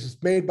because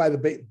it's made by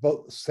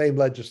the same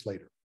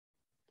legislator.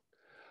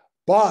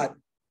 But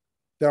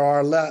there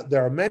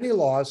are many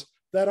laws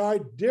that are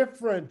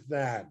different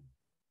than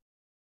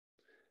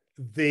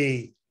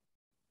the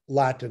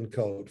Latin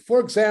code. For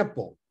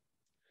example,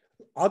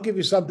 I'll give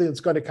you something that's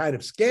going to kind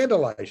of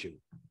scandalize you.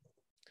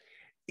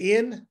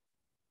 In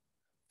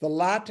the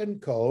Latin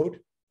code,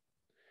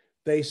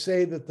 they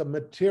say that the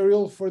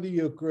material for the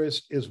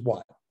Eucharist is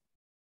what?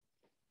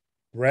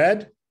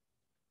 Bread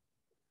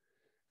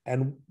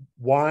and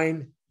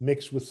wine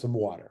mixed with some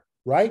water,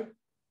 right?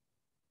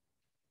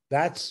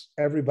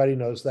 Everybody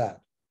knows that.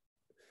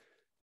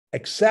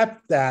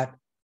 Except that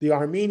the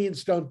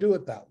Armenians don't do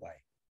it that way.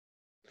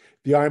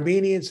 The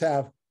Armenians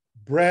have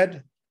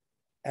bread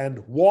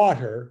and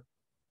wine,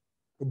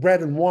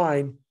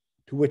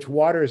 to which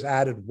water is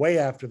added way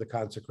after the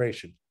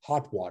consecration,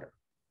 hot water.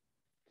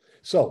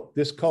 So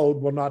this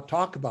code will not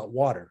talk about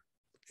water.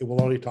 It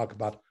will only talk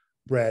about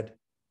bread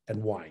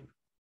and wine.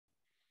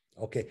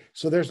 Okay,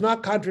 so there's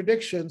not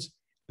contradictions.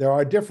 There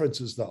are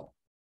differences, though.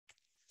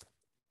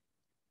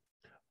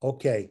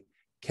 Okay,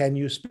 can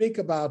you speak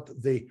about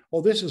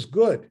this is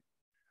good.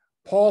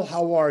 Paul,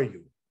 how are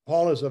you?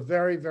 Paul is a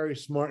very, very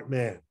smart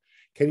man.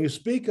 Can you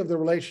speak of the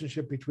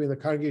relationship between the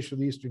Congregation of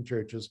the Eastern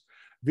Churches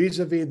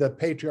vis-a-vis the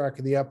Patriarch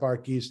and the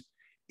Eparchies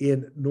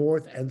in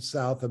North and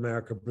South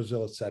America,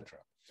 Brazil, etc.?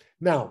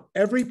 Now,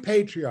 every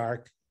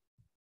patriarch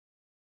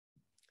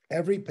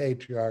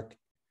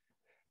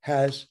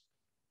has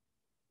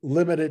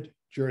limited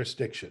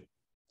jurisdiction.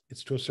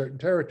 It's to a certain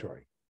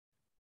territory.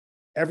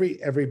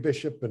 Every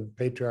bishop and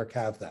patriarch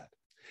have that.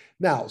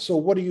 Now, so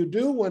what do you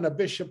do when a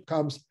bishop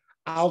comes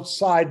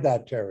outside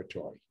that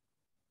territory?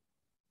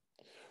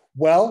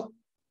 Well,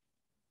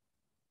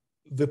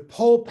 the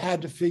Pope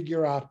had to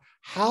figure out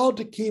how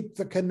to keep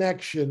the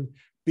connection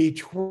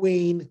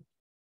between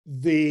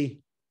the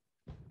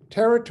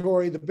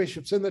territory, the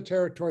bishops in the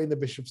territory, and the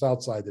bishops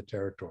outside the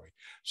territory.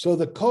 So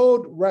the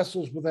code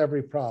wrestles with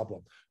every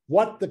problem.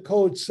 What the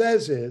code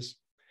says is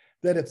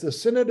that if the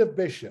Synod of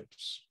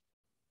Bishops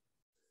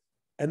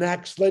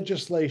enacts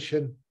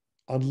legislation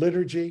on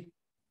liturgy,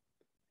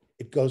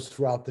 it goes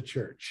throughout the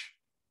church.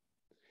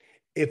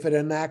 If it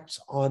enacts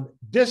on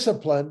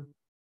discipline,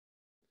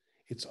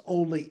 it's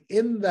only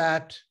in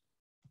that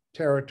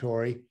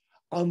territory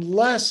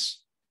unless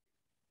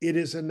it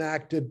is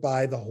enacted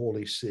by the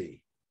Holy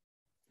See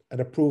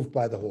and approved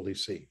by the Holy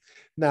See.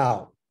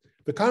 Now,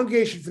 the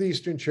Congregation for the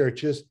Eastern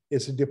Churches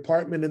is a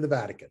department in the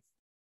Vatican,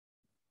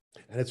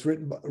 and it's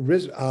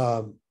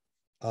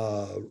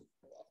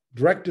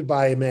directed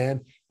by a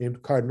man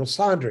named Cardinal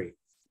Sandri.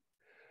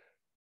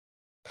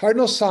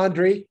 Cardinal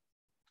Sandri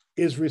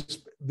is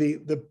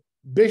the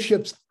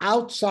bishops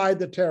outside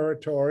the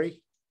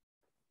territory,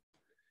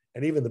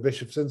 and even the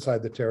bishops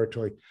inside the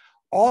territory,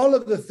 all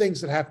of the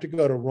things that have to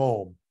go to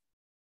Rome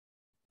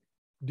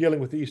dealing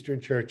with the Eastern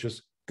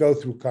churches go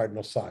through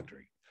Cardinal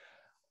Sandri.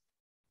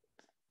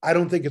 I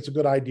don't think it's a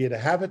good idea to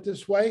have it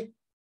this way.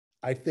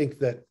 I think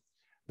that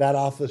that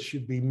office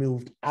should be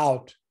moved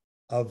out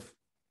of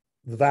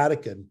the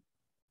Vatican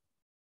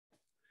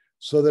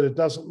so that it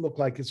doesn't look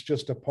like it's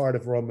just a part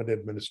of Roman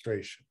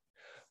administration.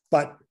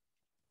 But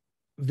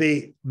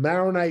the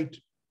Maronite,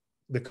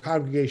 the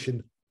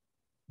congregation,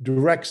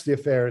 directs the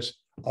affairs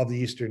of the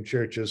Eastern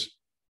churches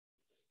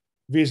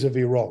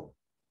vis-a-vis Rome.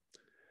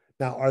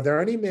 Now, are there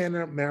any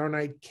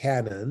Maronite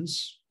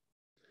canons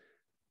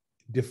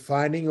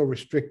defining or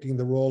restricting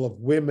the role of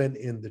women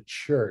in the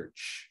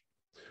church?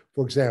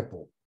 For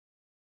example,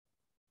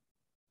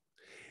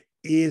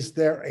 is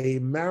there a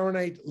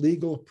Maronite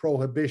legal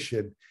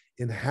prohibition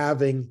in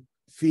having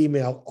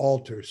female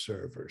altar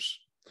servers?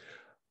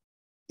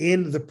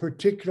 In the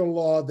particular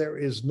law, there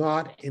is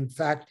not. In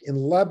fact, in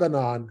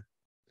Lebanon,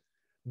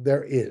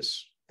 there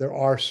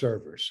are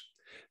servers.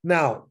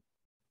 Now,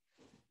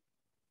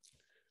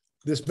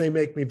 this may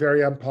make me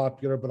very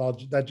unpopular,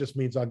 but that just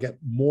means I'll get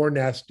more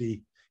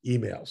nasty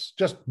emails,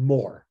 just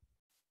more.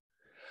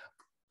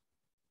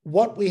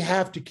 what we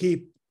have to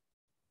keep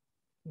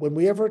when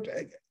we ever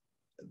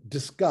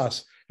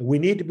discuss, and we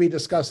need to be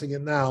discussing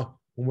it now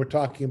when we're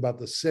talking about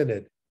the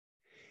synod,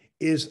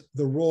 is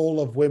the role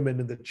of women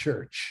in the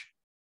church.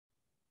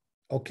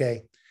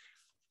 Okay.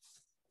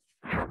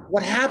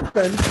 What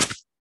happened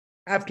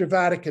after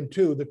Vatican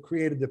II that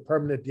created the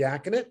permanent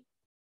diaconate?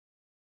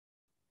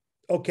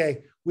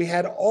 Okay, we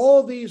had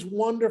all these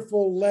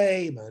wonderful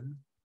laymen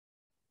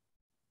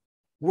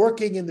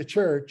working in the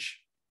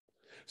church.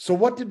 So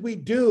what did we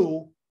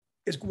do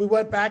is we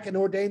went back and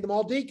ordained them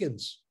all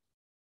deacons.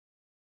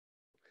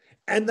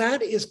 And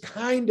that is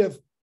kind of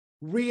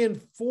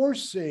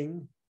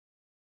reinforcing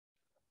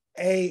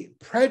a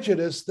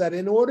prejudice that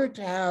in order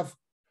to have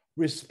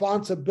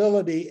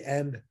responsibility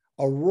and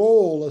a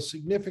role, a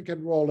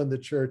significant role in the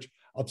church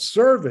of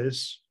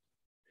service,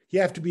 you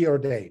have to be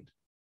ordained.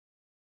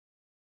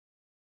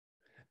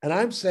 And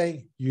I'm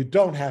saying you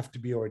don't have to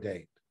be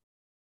ordained.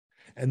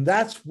 And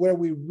that's where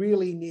we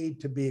really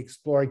need to be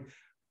exploring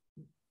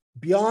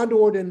beyond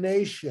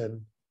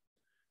ordination,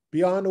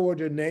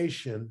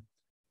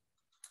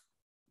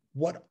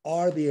 what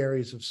are the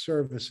areas of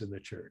service in the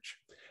church?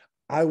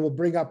 I will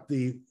bring up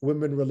the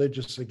women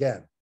religious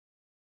again.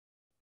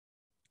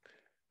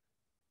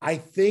 I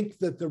think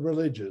that the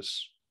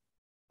religious,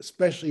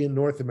 especially in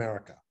North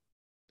America,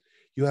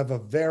 you have a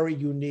very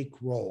unique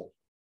role.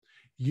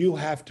 You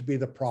have to be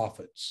the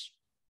prophets.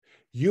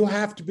 You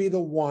have to be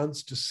the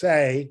ones to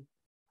say,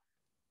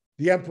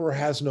 the emperor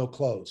has no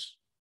clothes.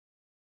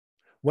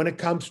 When it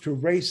comes to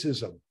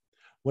racism,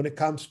 when it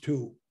comes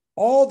to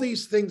all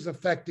these things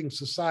affecting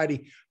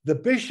society, the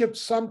bishop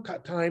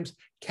sometimes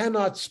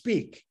cannot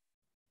speak.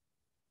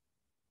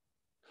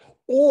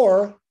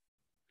 Or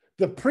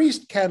the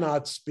priest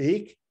cannot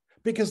speak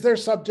because they're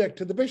subject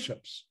to the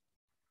bishops.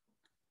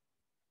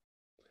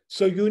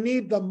 So you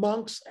need the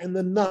monks and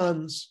the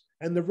nuns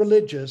and the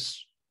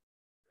religious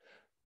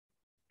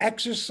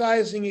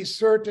exercising a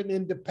certain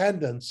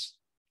independence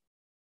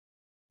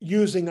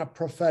using a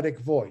prophetic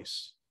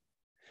voice.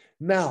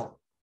 Now,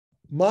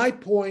 my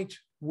point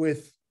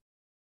with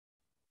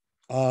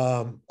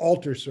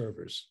altar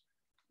servers,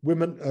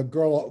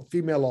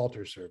 female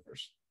altar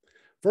servers,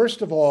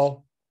 first of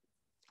all,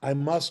 I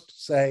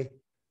must say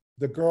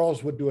the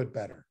girls would do it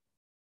better.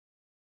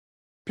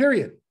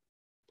 Period.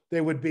 They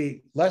would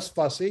be less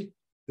fussy.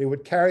 They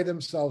would carry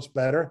themselves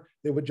better.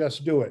 They would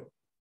just do it.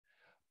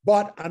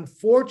 But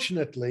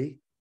unfortunately,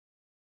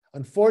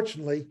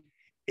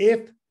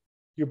 if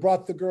you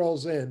brought the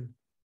girls in,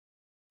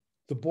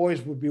 the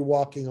boys would be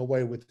walking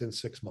away within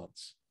 6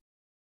 months.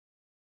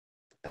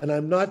 And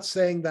I'm not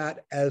saying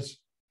that as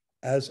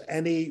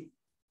any,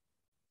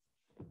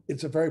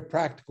 it's a very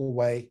practical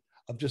way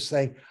of just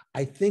saying,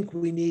 I think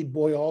we need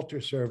male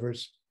altar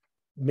servers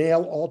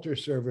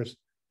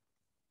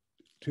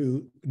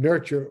to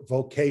nurture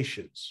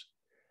vocations.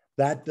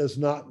 That does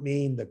not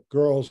mean that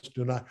girls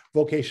do not,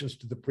 vocations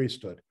to the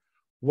priesthood.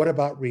 What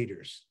about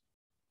readers?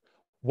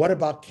 What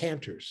about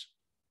cantors?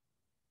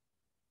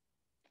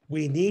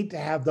 We need to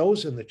have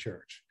those in the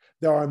church.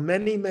 There are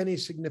many, many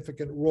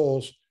significant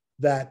roles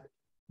that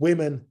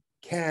women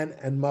can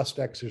and must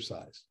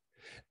exercise.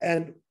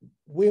 And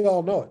we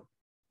all know it.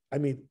 I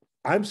mean,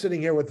 I'm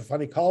sitting here with a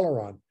funny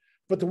collar on,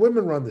 but the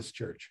women run this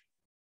church.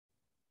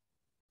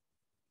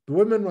 The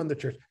women run the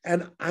church,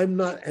 and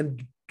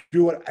and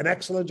do an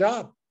excellent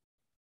job.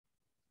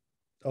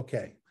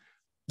 Okay,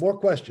 more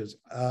questions.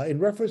 In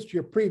reference to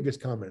your previous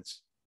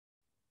comments,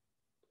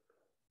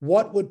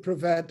 what would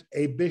prevent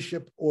a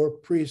bishop or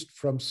priest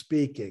from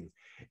speaking?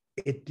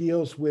 It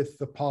deals with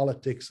the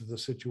politics of the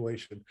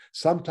situation.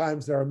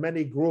 Sometimes there are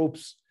many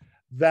groups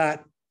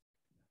that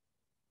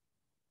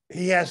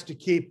he has to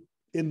keep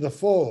in the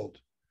fold,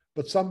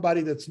 but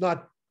somebody that's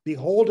not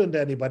beholden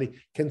to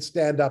anybody can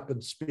stand up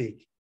and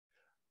speak.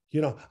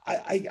 You know,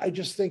 I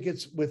just think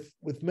it's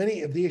with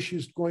many of the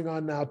issues going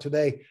on now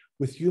today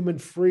with human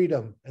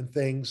freedom and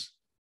things,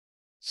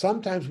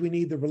 sometimes we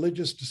need the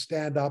religious to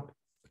stand up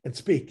and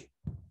speak.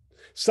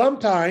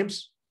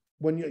 Sometimes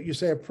when you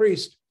say a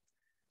priest,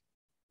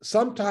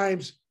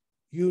 sometimes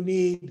you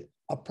need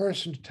a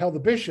person to tell the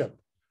bishop,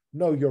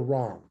 no, you're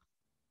wrong.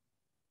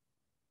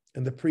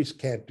 And the priest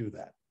can't do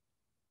that,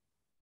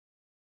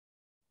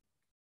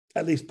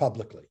 at least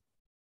publicly.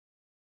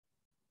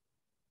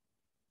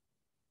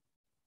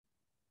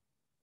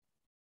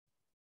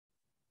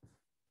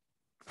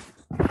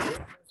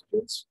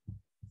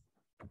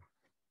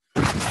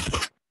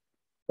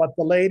 But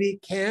the lady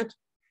can't?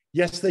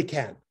 Yes, they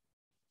can.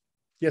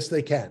 Yes,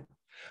 they can.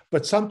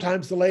 But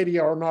sometimes the lady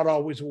are not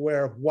always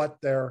aware of what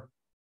the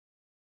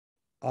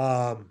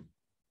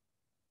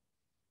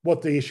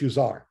issues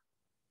are.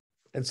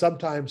 And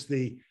sometimes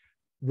the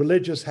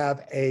religious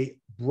have a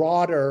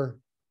broader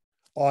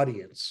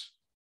audience.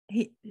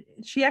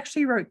 She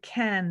actually wrote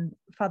can,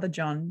 Father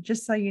John,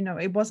 just so you know,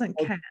 it wasn't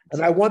can.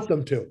 And I want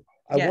them to.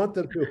 I want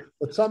them to.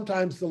 But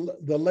sometimes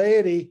the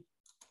laity,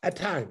 at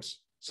times,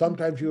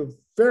 sometimes you have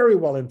very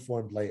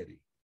well-informed laity.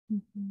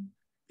 Mm-hmm.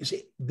 You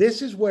see,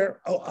 this is where,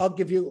 I'll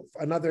give you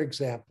another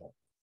example.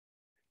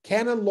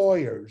 Canon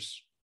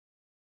lawyers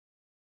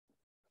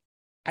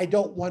I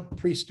don't want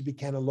priests to be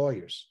canon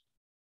lawyers.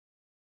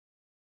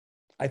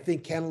 I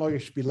think canon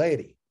lawyers should be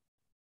laity.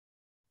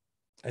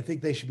 I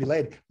think they should be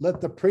laity.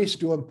 Let the priests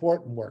do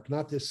important work,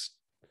 not this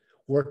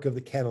work of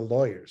the canon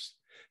lawyers.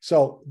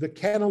 So the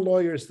canon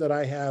lawyers that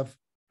I have,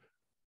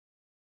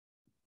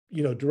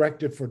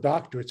 directed for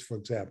doctorates, for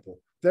example,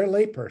 they're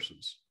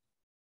laypersons.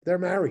 They're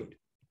married,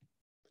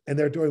 and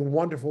they're doing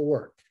wonderful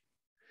work.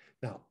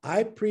 Now,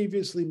 I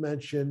previously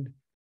mentioned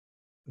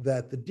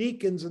that the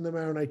deacons in the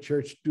Maronite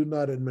Church do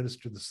not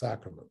administer the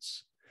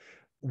sacraments.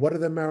 What are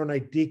the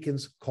Maronite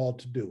deacons called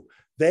to do?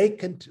 They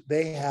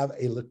have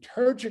a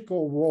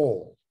liturgical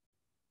role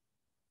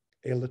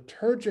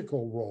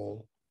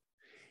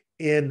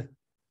in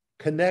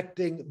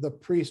connecting the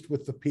priest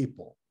with the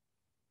people.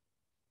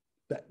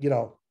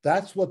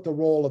 That's what the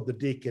role of the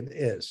deacon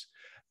is.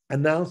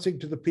 Announcing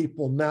to the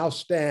people, now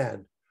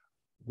stand,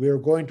 we're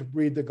going to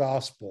read the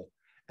gospel,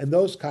 and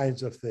those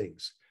kinds of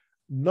things.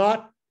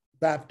 Not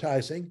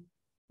baptizing,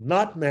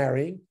 not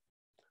marrying,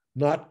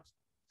 not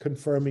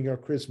confirming or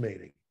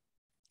chrismating,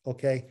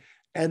 okay?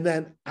 And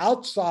then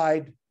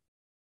outside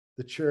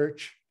the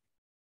church,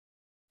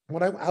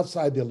 when I'm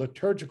outside the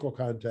liturgical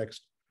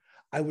context,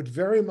 I would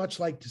very much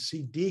like to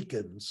see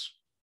deacons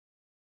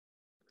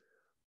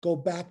go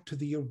back to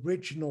the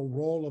original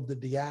role of the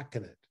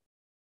diaconate,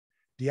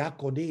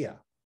 diaconia,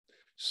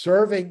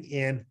 serving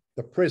in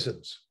the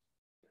prisons,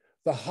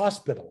 the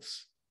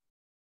hospitals,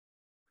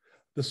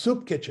 the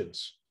soup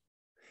kitchens,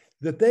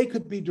 that they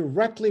could be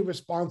directly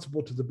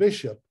responsible to the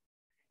bishop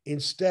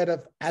instead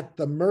of at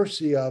the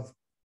mercy of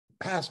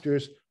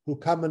pastors who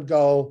come and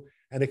go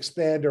and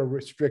expand or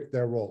restrict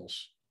their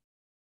roles.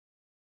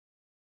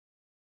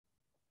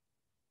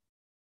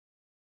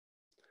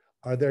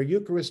 Are there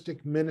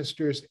Eucharistic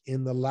ministers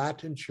in the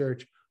Latin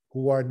Church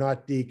who are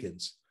not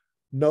deacons?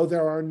 No,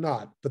 there are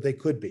not, but they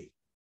could be.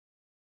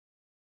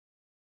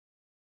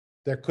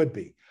 There could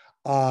be.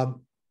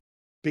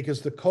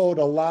 Because the code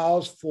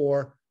allows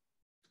for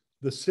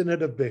the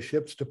Synod of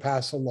Bishops to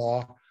pass a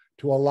law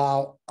to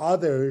allow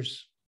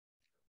others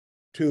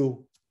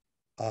to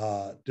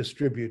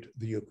distribute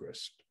the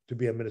Eucharist, to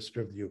be a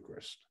minister of the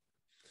Eucharist.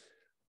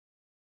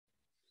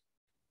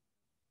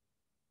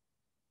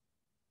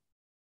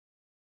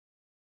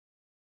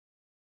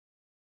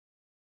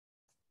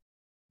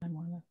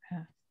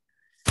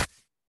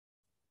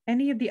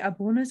 Any of the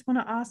abunas want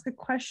to ask a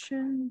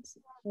question,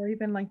 or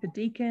even like the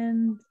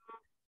deacon,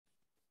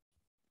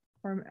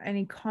 or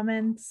any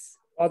comments?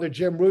 Father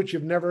Jim Root,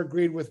 you've never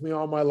agreed with me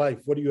all my life.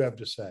 What do you have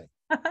to say?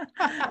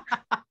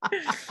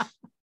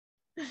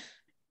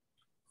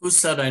 Who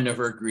said I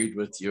never agreed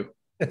with you?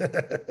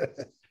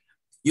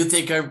 You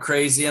think I'm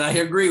crazy, and I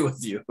agree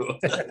with you.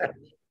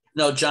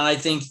 No, John, I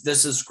think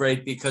this is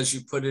great because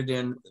you put it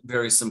in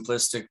very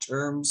simplistic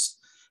terms,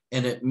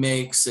 and it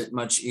makes it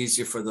much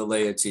easier for the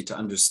laity to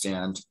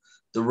understand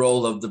the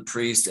role of the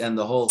priest and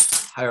the whole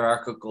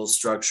hierarchical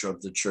structure of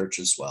the church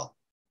as well.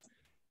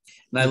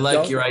 And I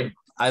like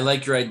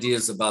your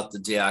ideas about the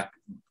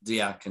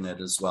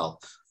diaconate as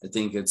well. I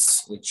think it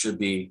should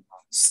be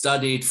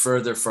studied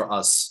further for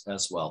us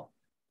as well.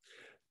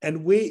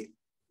 And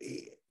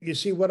you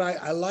see, what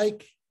I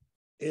like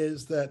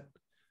is that,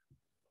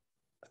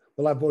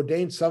 well, I've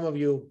ordained some of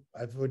you,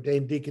 I've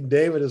ordained Deacon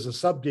David as a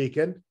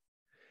subdeacon.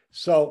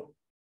 So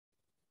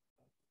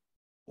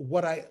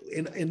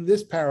in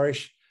this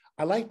parish,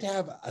 I like to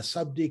have a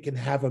subdeacon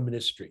have a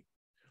ministry.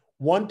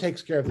 One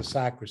takes care of the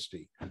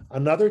sacristy,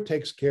 another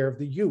takes care of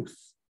the youth.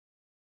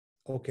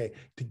 Okay,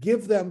 to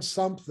give them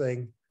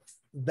something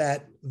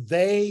that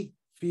they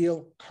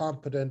feel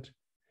competent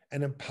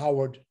and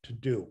empowered to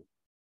do.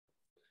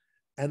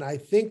 And I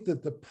think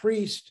that the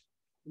priest,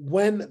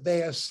 when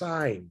they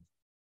assign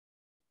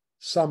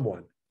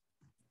someone,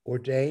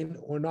 ordained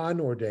or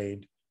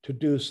non-ordained, to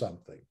do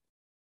something,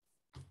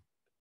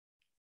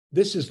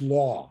 this is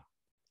law.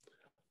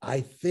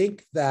 I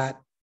think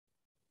that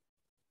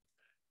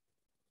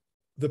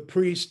the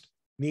priest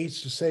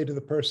needs to say to the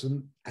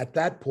person at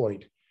that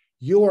point,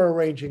 you are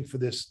arranging for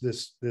this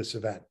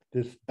event,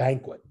 this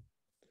banquet.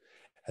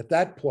 At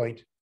that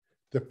point,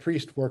 the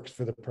priest works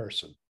for the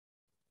person.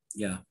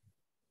 Yeah.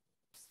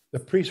 The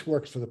priest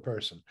works for the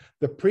person.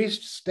 The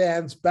priest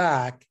stands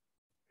back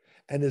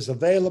and is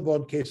available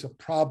in case a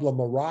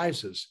problem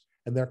arises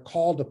and they're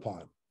called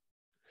upon.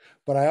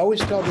 But I always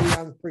tell the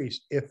young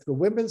priest, if the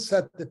women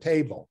set the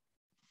table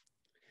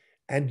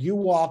and you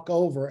walk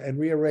over and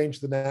rearrange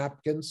the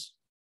napkins,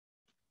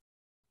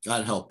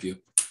 God help you.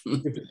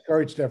 you've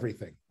discouraged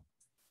everything.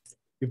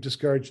 You've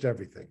discouraged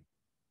everything.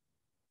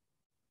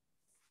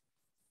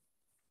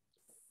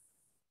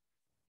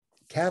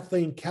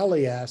 Kathleen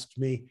Kelly asked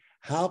me,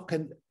 how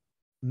can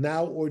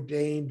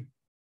ordained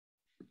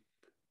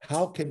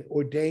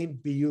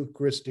be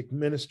Eucharistic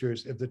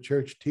ministers if the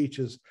church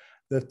teaches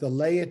that the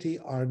laity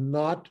are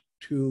not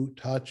to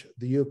touch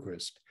the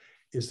Eucharist?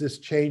 Is this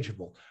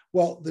changeable?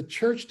 Well, the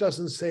church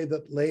doesn't say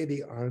that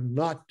laity are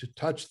not to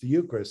touch the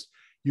Eucharist.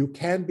 You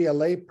can be a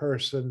lay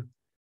person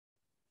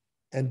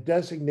and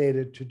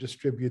designated to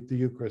distribute the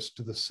Eucharist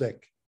to the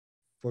sick.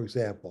 for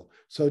example.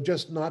 So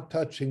just not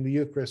touching the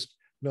Eucharist.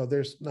 No,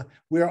 there's not.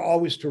 We are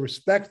always to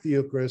respect the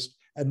Eucharist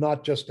and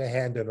not just to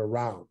hand it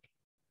around.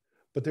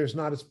 But there's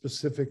not a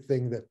specific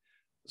thing that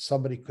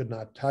somebody could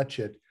not touch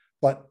it.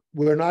 But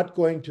we're not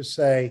going to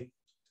say,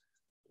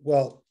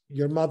 well,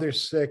 your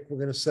mother's sick, we're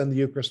going to send the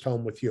Eucharist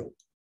home with you.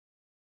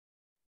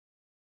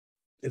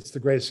 It's the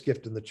greatest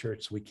gift in the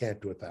church, so we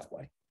can't do it that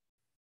way.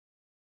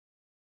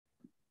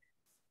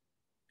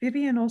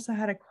 Vivian also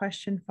had a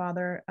question,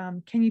 Father.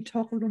 Can you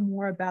talk a little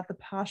more about the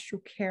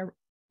pastoral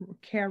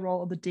care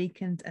role of the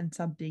deacons and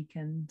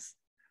subdeacons?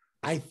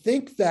 I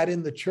think that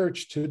in the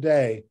church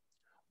today,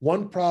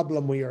 one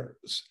problem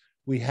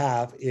we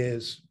have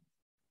is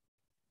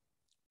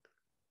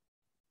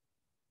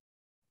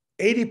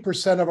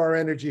 80% of our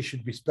energy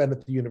should be spent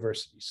at the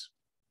universities.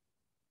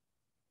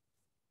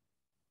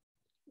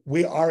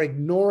 We are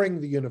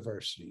ignoring the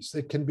universities.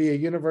 It can be a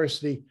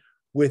university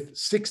with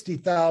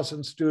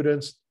 60,000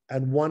 students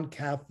and one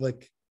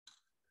Catholic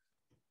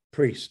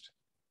priest.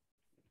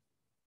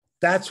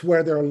 That's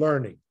where they're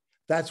learning.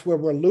 That's where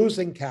we're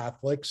losing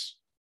Catholics.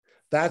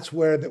 That's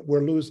where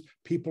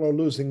people are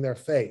losing their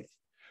faith.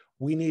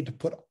 We need to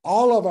put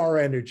all of our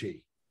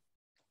energy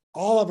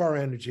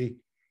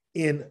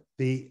in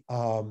the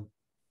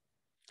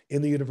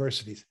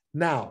universities.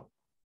 Now,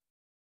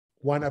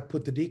 why not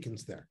put the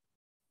deacons there?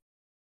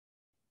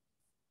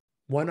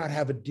 Why not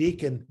have a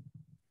deacon,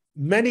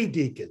 many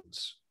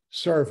deacons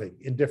serving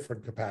in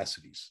different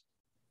capacities?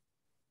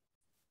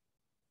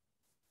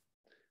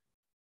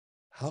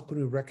 How can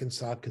we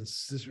reconcile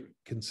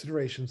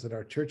considerations that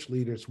our church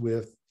leaders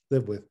live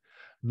with,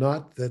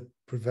 not that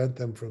prevent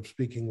them from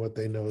speaking what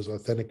they know as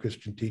authentic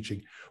Christian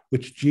teaching,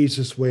 which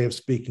Jesus' way of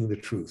speaking the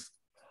truth?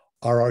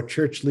 Are our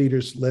church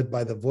leaders led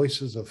by the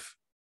voices of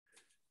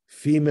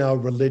female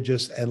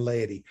religious and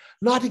laity?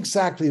 Not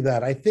exactly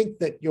that. I think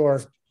that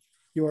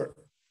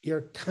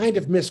you're kind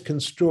of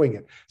misconstruing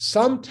it.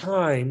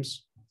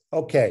 Sometimes,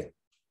 okay,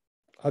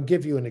 I'll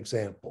give you an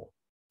example.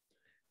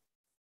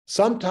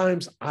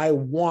 Sometimes I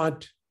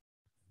want,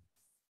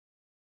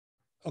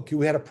 okay,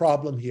 we had a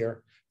problem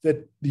here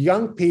that the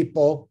young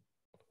people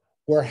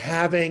were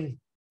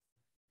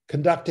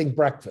conducting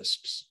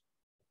breakfasts,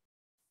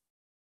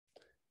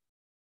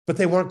 but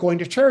they weren't going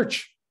to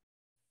church.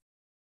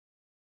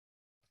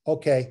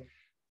 Okay,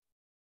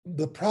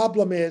 the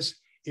problem is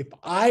if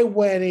I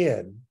went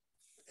in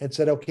and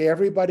said, okay,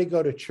 everybody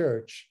go to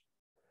church,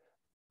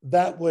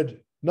 that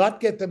would not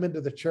get them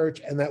into the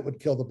church and that would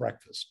kill the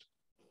breakfast.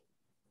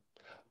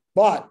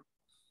 But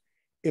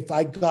if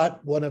I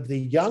got one of the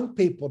young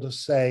people to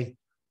say,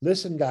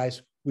 listen,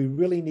 guys, we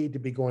really need to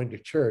be going to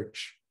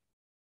church,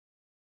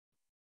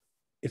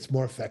 it's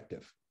more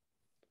effective.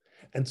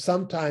 And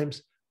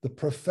sometimes the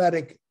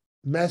prophetic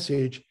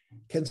message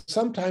can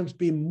sometimes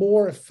be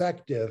more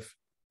effective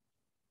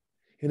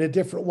in a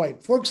different way.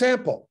 For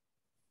example,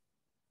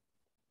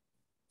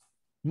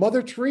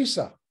 Mother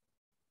Teresa.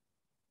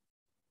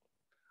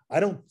 I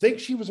don't think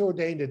she was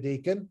ordained a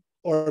deacon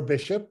or a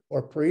bishop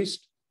or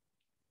priest,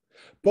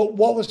 but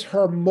what was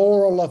her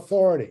moral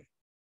authority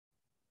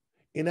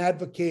in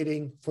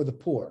advocating for the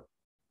poor?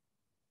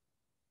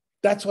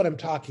 That's what I'm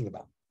talking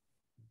about.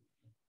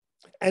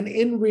 And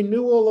in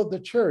renewal of the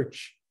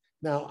church,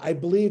 now I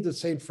believe that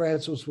St.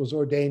 Francis was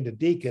ordained a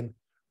deacon,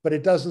 but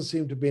it doesn't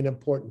seem to be an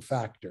important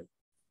factor.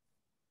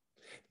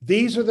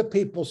 These are the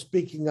people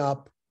speaking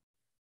up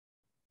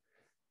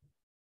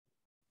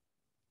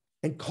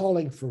and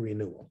calling for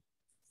renewal.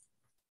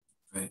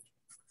 Right.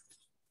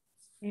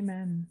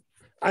 Amen.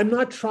 I'm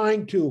not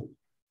trying to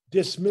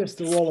dismiss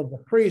the role of the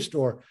priest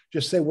or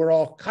just say we're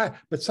all kind,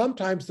 but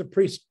sometimes the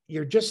priest,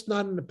 you're just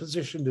not in a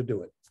position to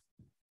do it.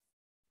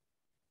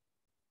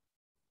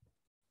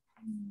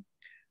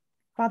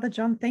 Father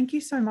John, thank you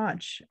so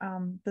much.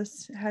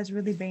 This has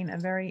really been a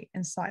very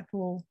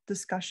insightful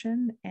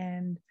discussion,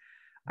 and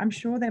I'm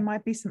sure there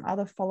might be some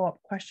other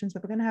follow-up questions,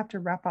 but we're going to have to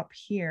wrap up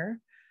here.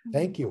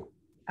 Thank you.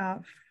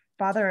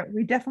 Father,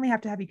 we definitely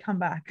have to have you come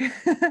back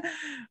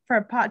for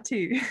a part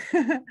 2.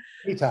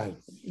 Anytime.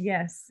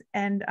 Yes.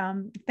 And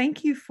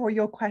thank you for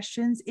your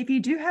questions. If you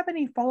do have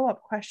any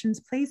follow-up questions,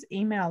 please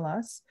email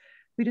us.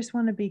 We just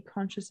want to be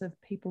conscious of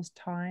people's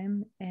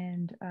time,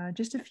 and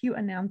just a few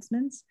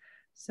announcements.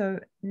 So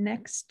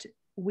next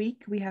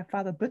week, we have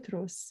Father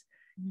Butros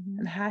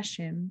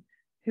Hashim,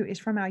 who is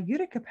from our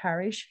Utica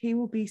parish. He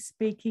will be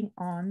speaking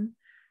on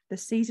the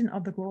season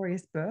of the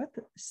glorious birth.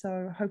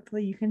 So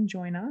hopefully you can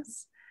join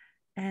us.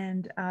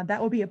 And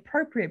that will be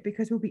appropriate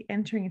because we'll be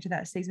entering into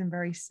that season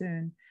very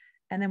soon.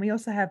 And then we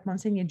also have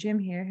Monsignor Jim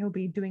here. He'll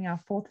be doing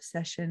our 4th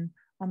session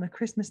on the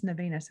Christmas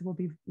novena. So we'll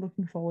be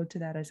looking forward to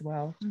that as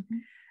well.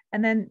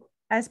 And then,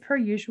 as per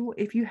usual,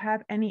 if you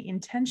have any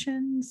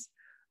intentions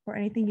or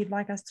anything you'd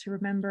like us to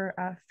remember,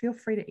 feel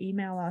free to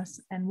email us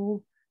and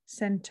we'll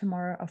send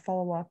tomorrow a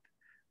follow-up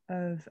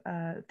of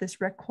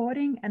this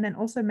recording. And then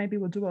also maybe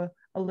we'll do a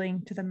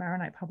link to the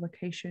Maronite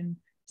publication,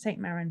 St.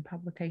 Maron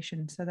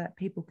publication, so that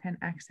people can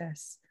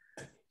access.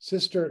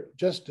 Sister,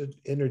 just to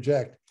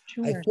interject,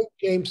 Sure. I think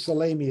James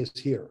Salami is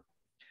here.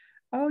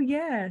 Oh,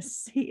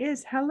 yes, he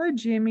is. Hello,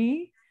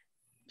 Jimmy.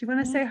 Do you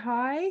want to say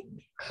hi?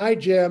 Hi,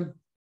 Jim.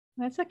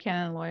 That's a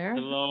canon lawyer.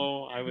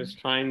 Hello, I was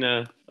trying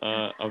to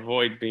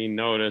avoid being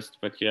noticed,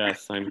 but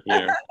yes, I'm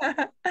here.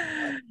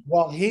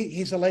 Well,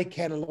 he's a lay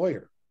canon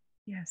lawyer.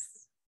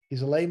 Yes.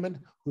 He's a layman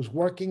who's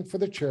working for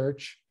the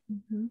church,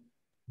 Mhm.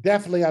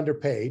 definitely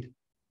underpaid,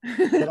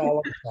 but all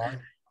of us are.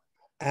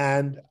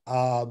 And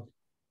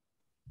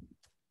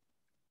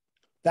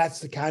that's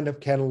the kind of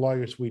canon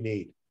lawyers we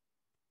need.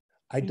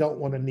 I don't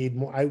want to need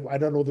more. I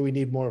don't know that we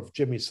need more of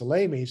Jimmy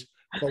Salamis,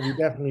 but we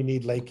definitely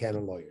need lay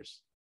canon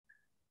lawyers.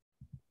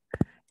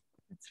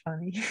 It's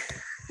funny.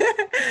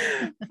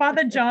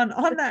 Father John,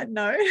 on that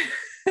note.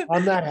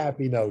 On that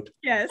happy note.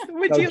 Yes.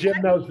 Would No, you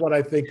Jim knows what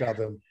I think of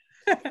him.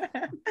 like...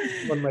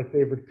 One of my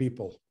favorite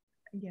people.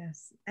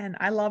 Yes. And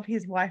I love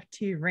his wife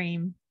too,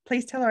 Reem.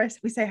 Please tell her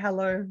we say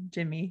hello,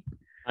 Jimmy.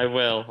 I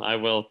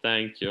will.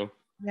 Thank you.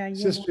 Yeah,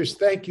 Sisters,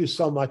 thank you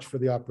so much for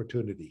the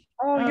opportunity.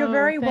 Oh, you're Oh,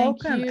 very thank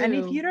welcome. And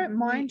if you. you don't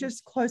mind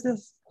just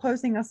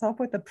closing us off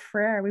with a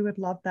prayer, we would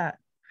love that,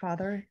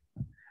 Father.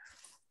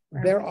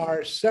 There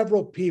are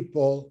several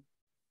people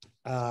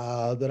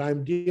that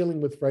I'm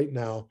dealing with right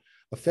now.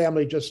 A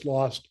family just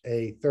lost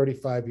a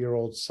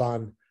 35-year-old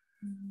son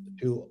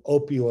to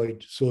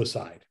opioid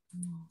suicide.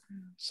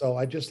 So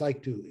I'd just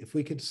like to, if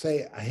we could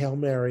say a Hail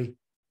Mary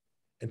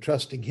and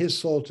trusting his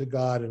soul to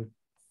God and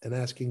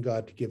asking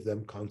God to give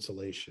them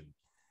consolation.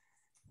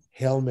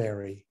 Hail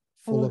Mary,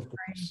 full of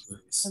grace,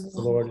 the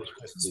Lord is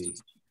with thee.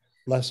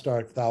 Blessed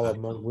art thou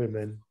among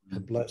women,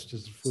 and blessed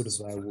is the fruit of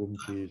thy womb,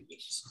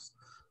 Jesus.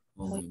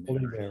 Holy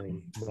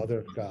Mary, Mother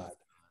of God,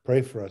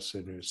 pray for us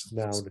sinners,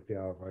 now and at the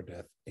hour of our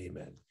death.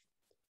 Amen.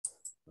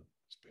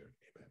 Spirit,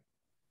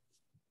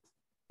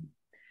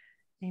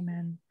 amen.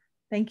 Amen.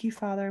 Thank you,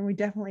 Father. And we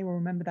definitely will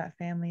remember that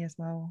family as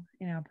well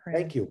in our prayer.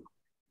 Thank you.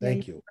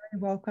 Thank you. You're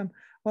very welcome.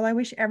 Well, I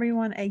wish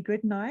everyone a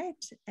good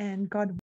night and God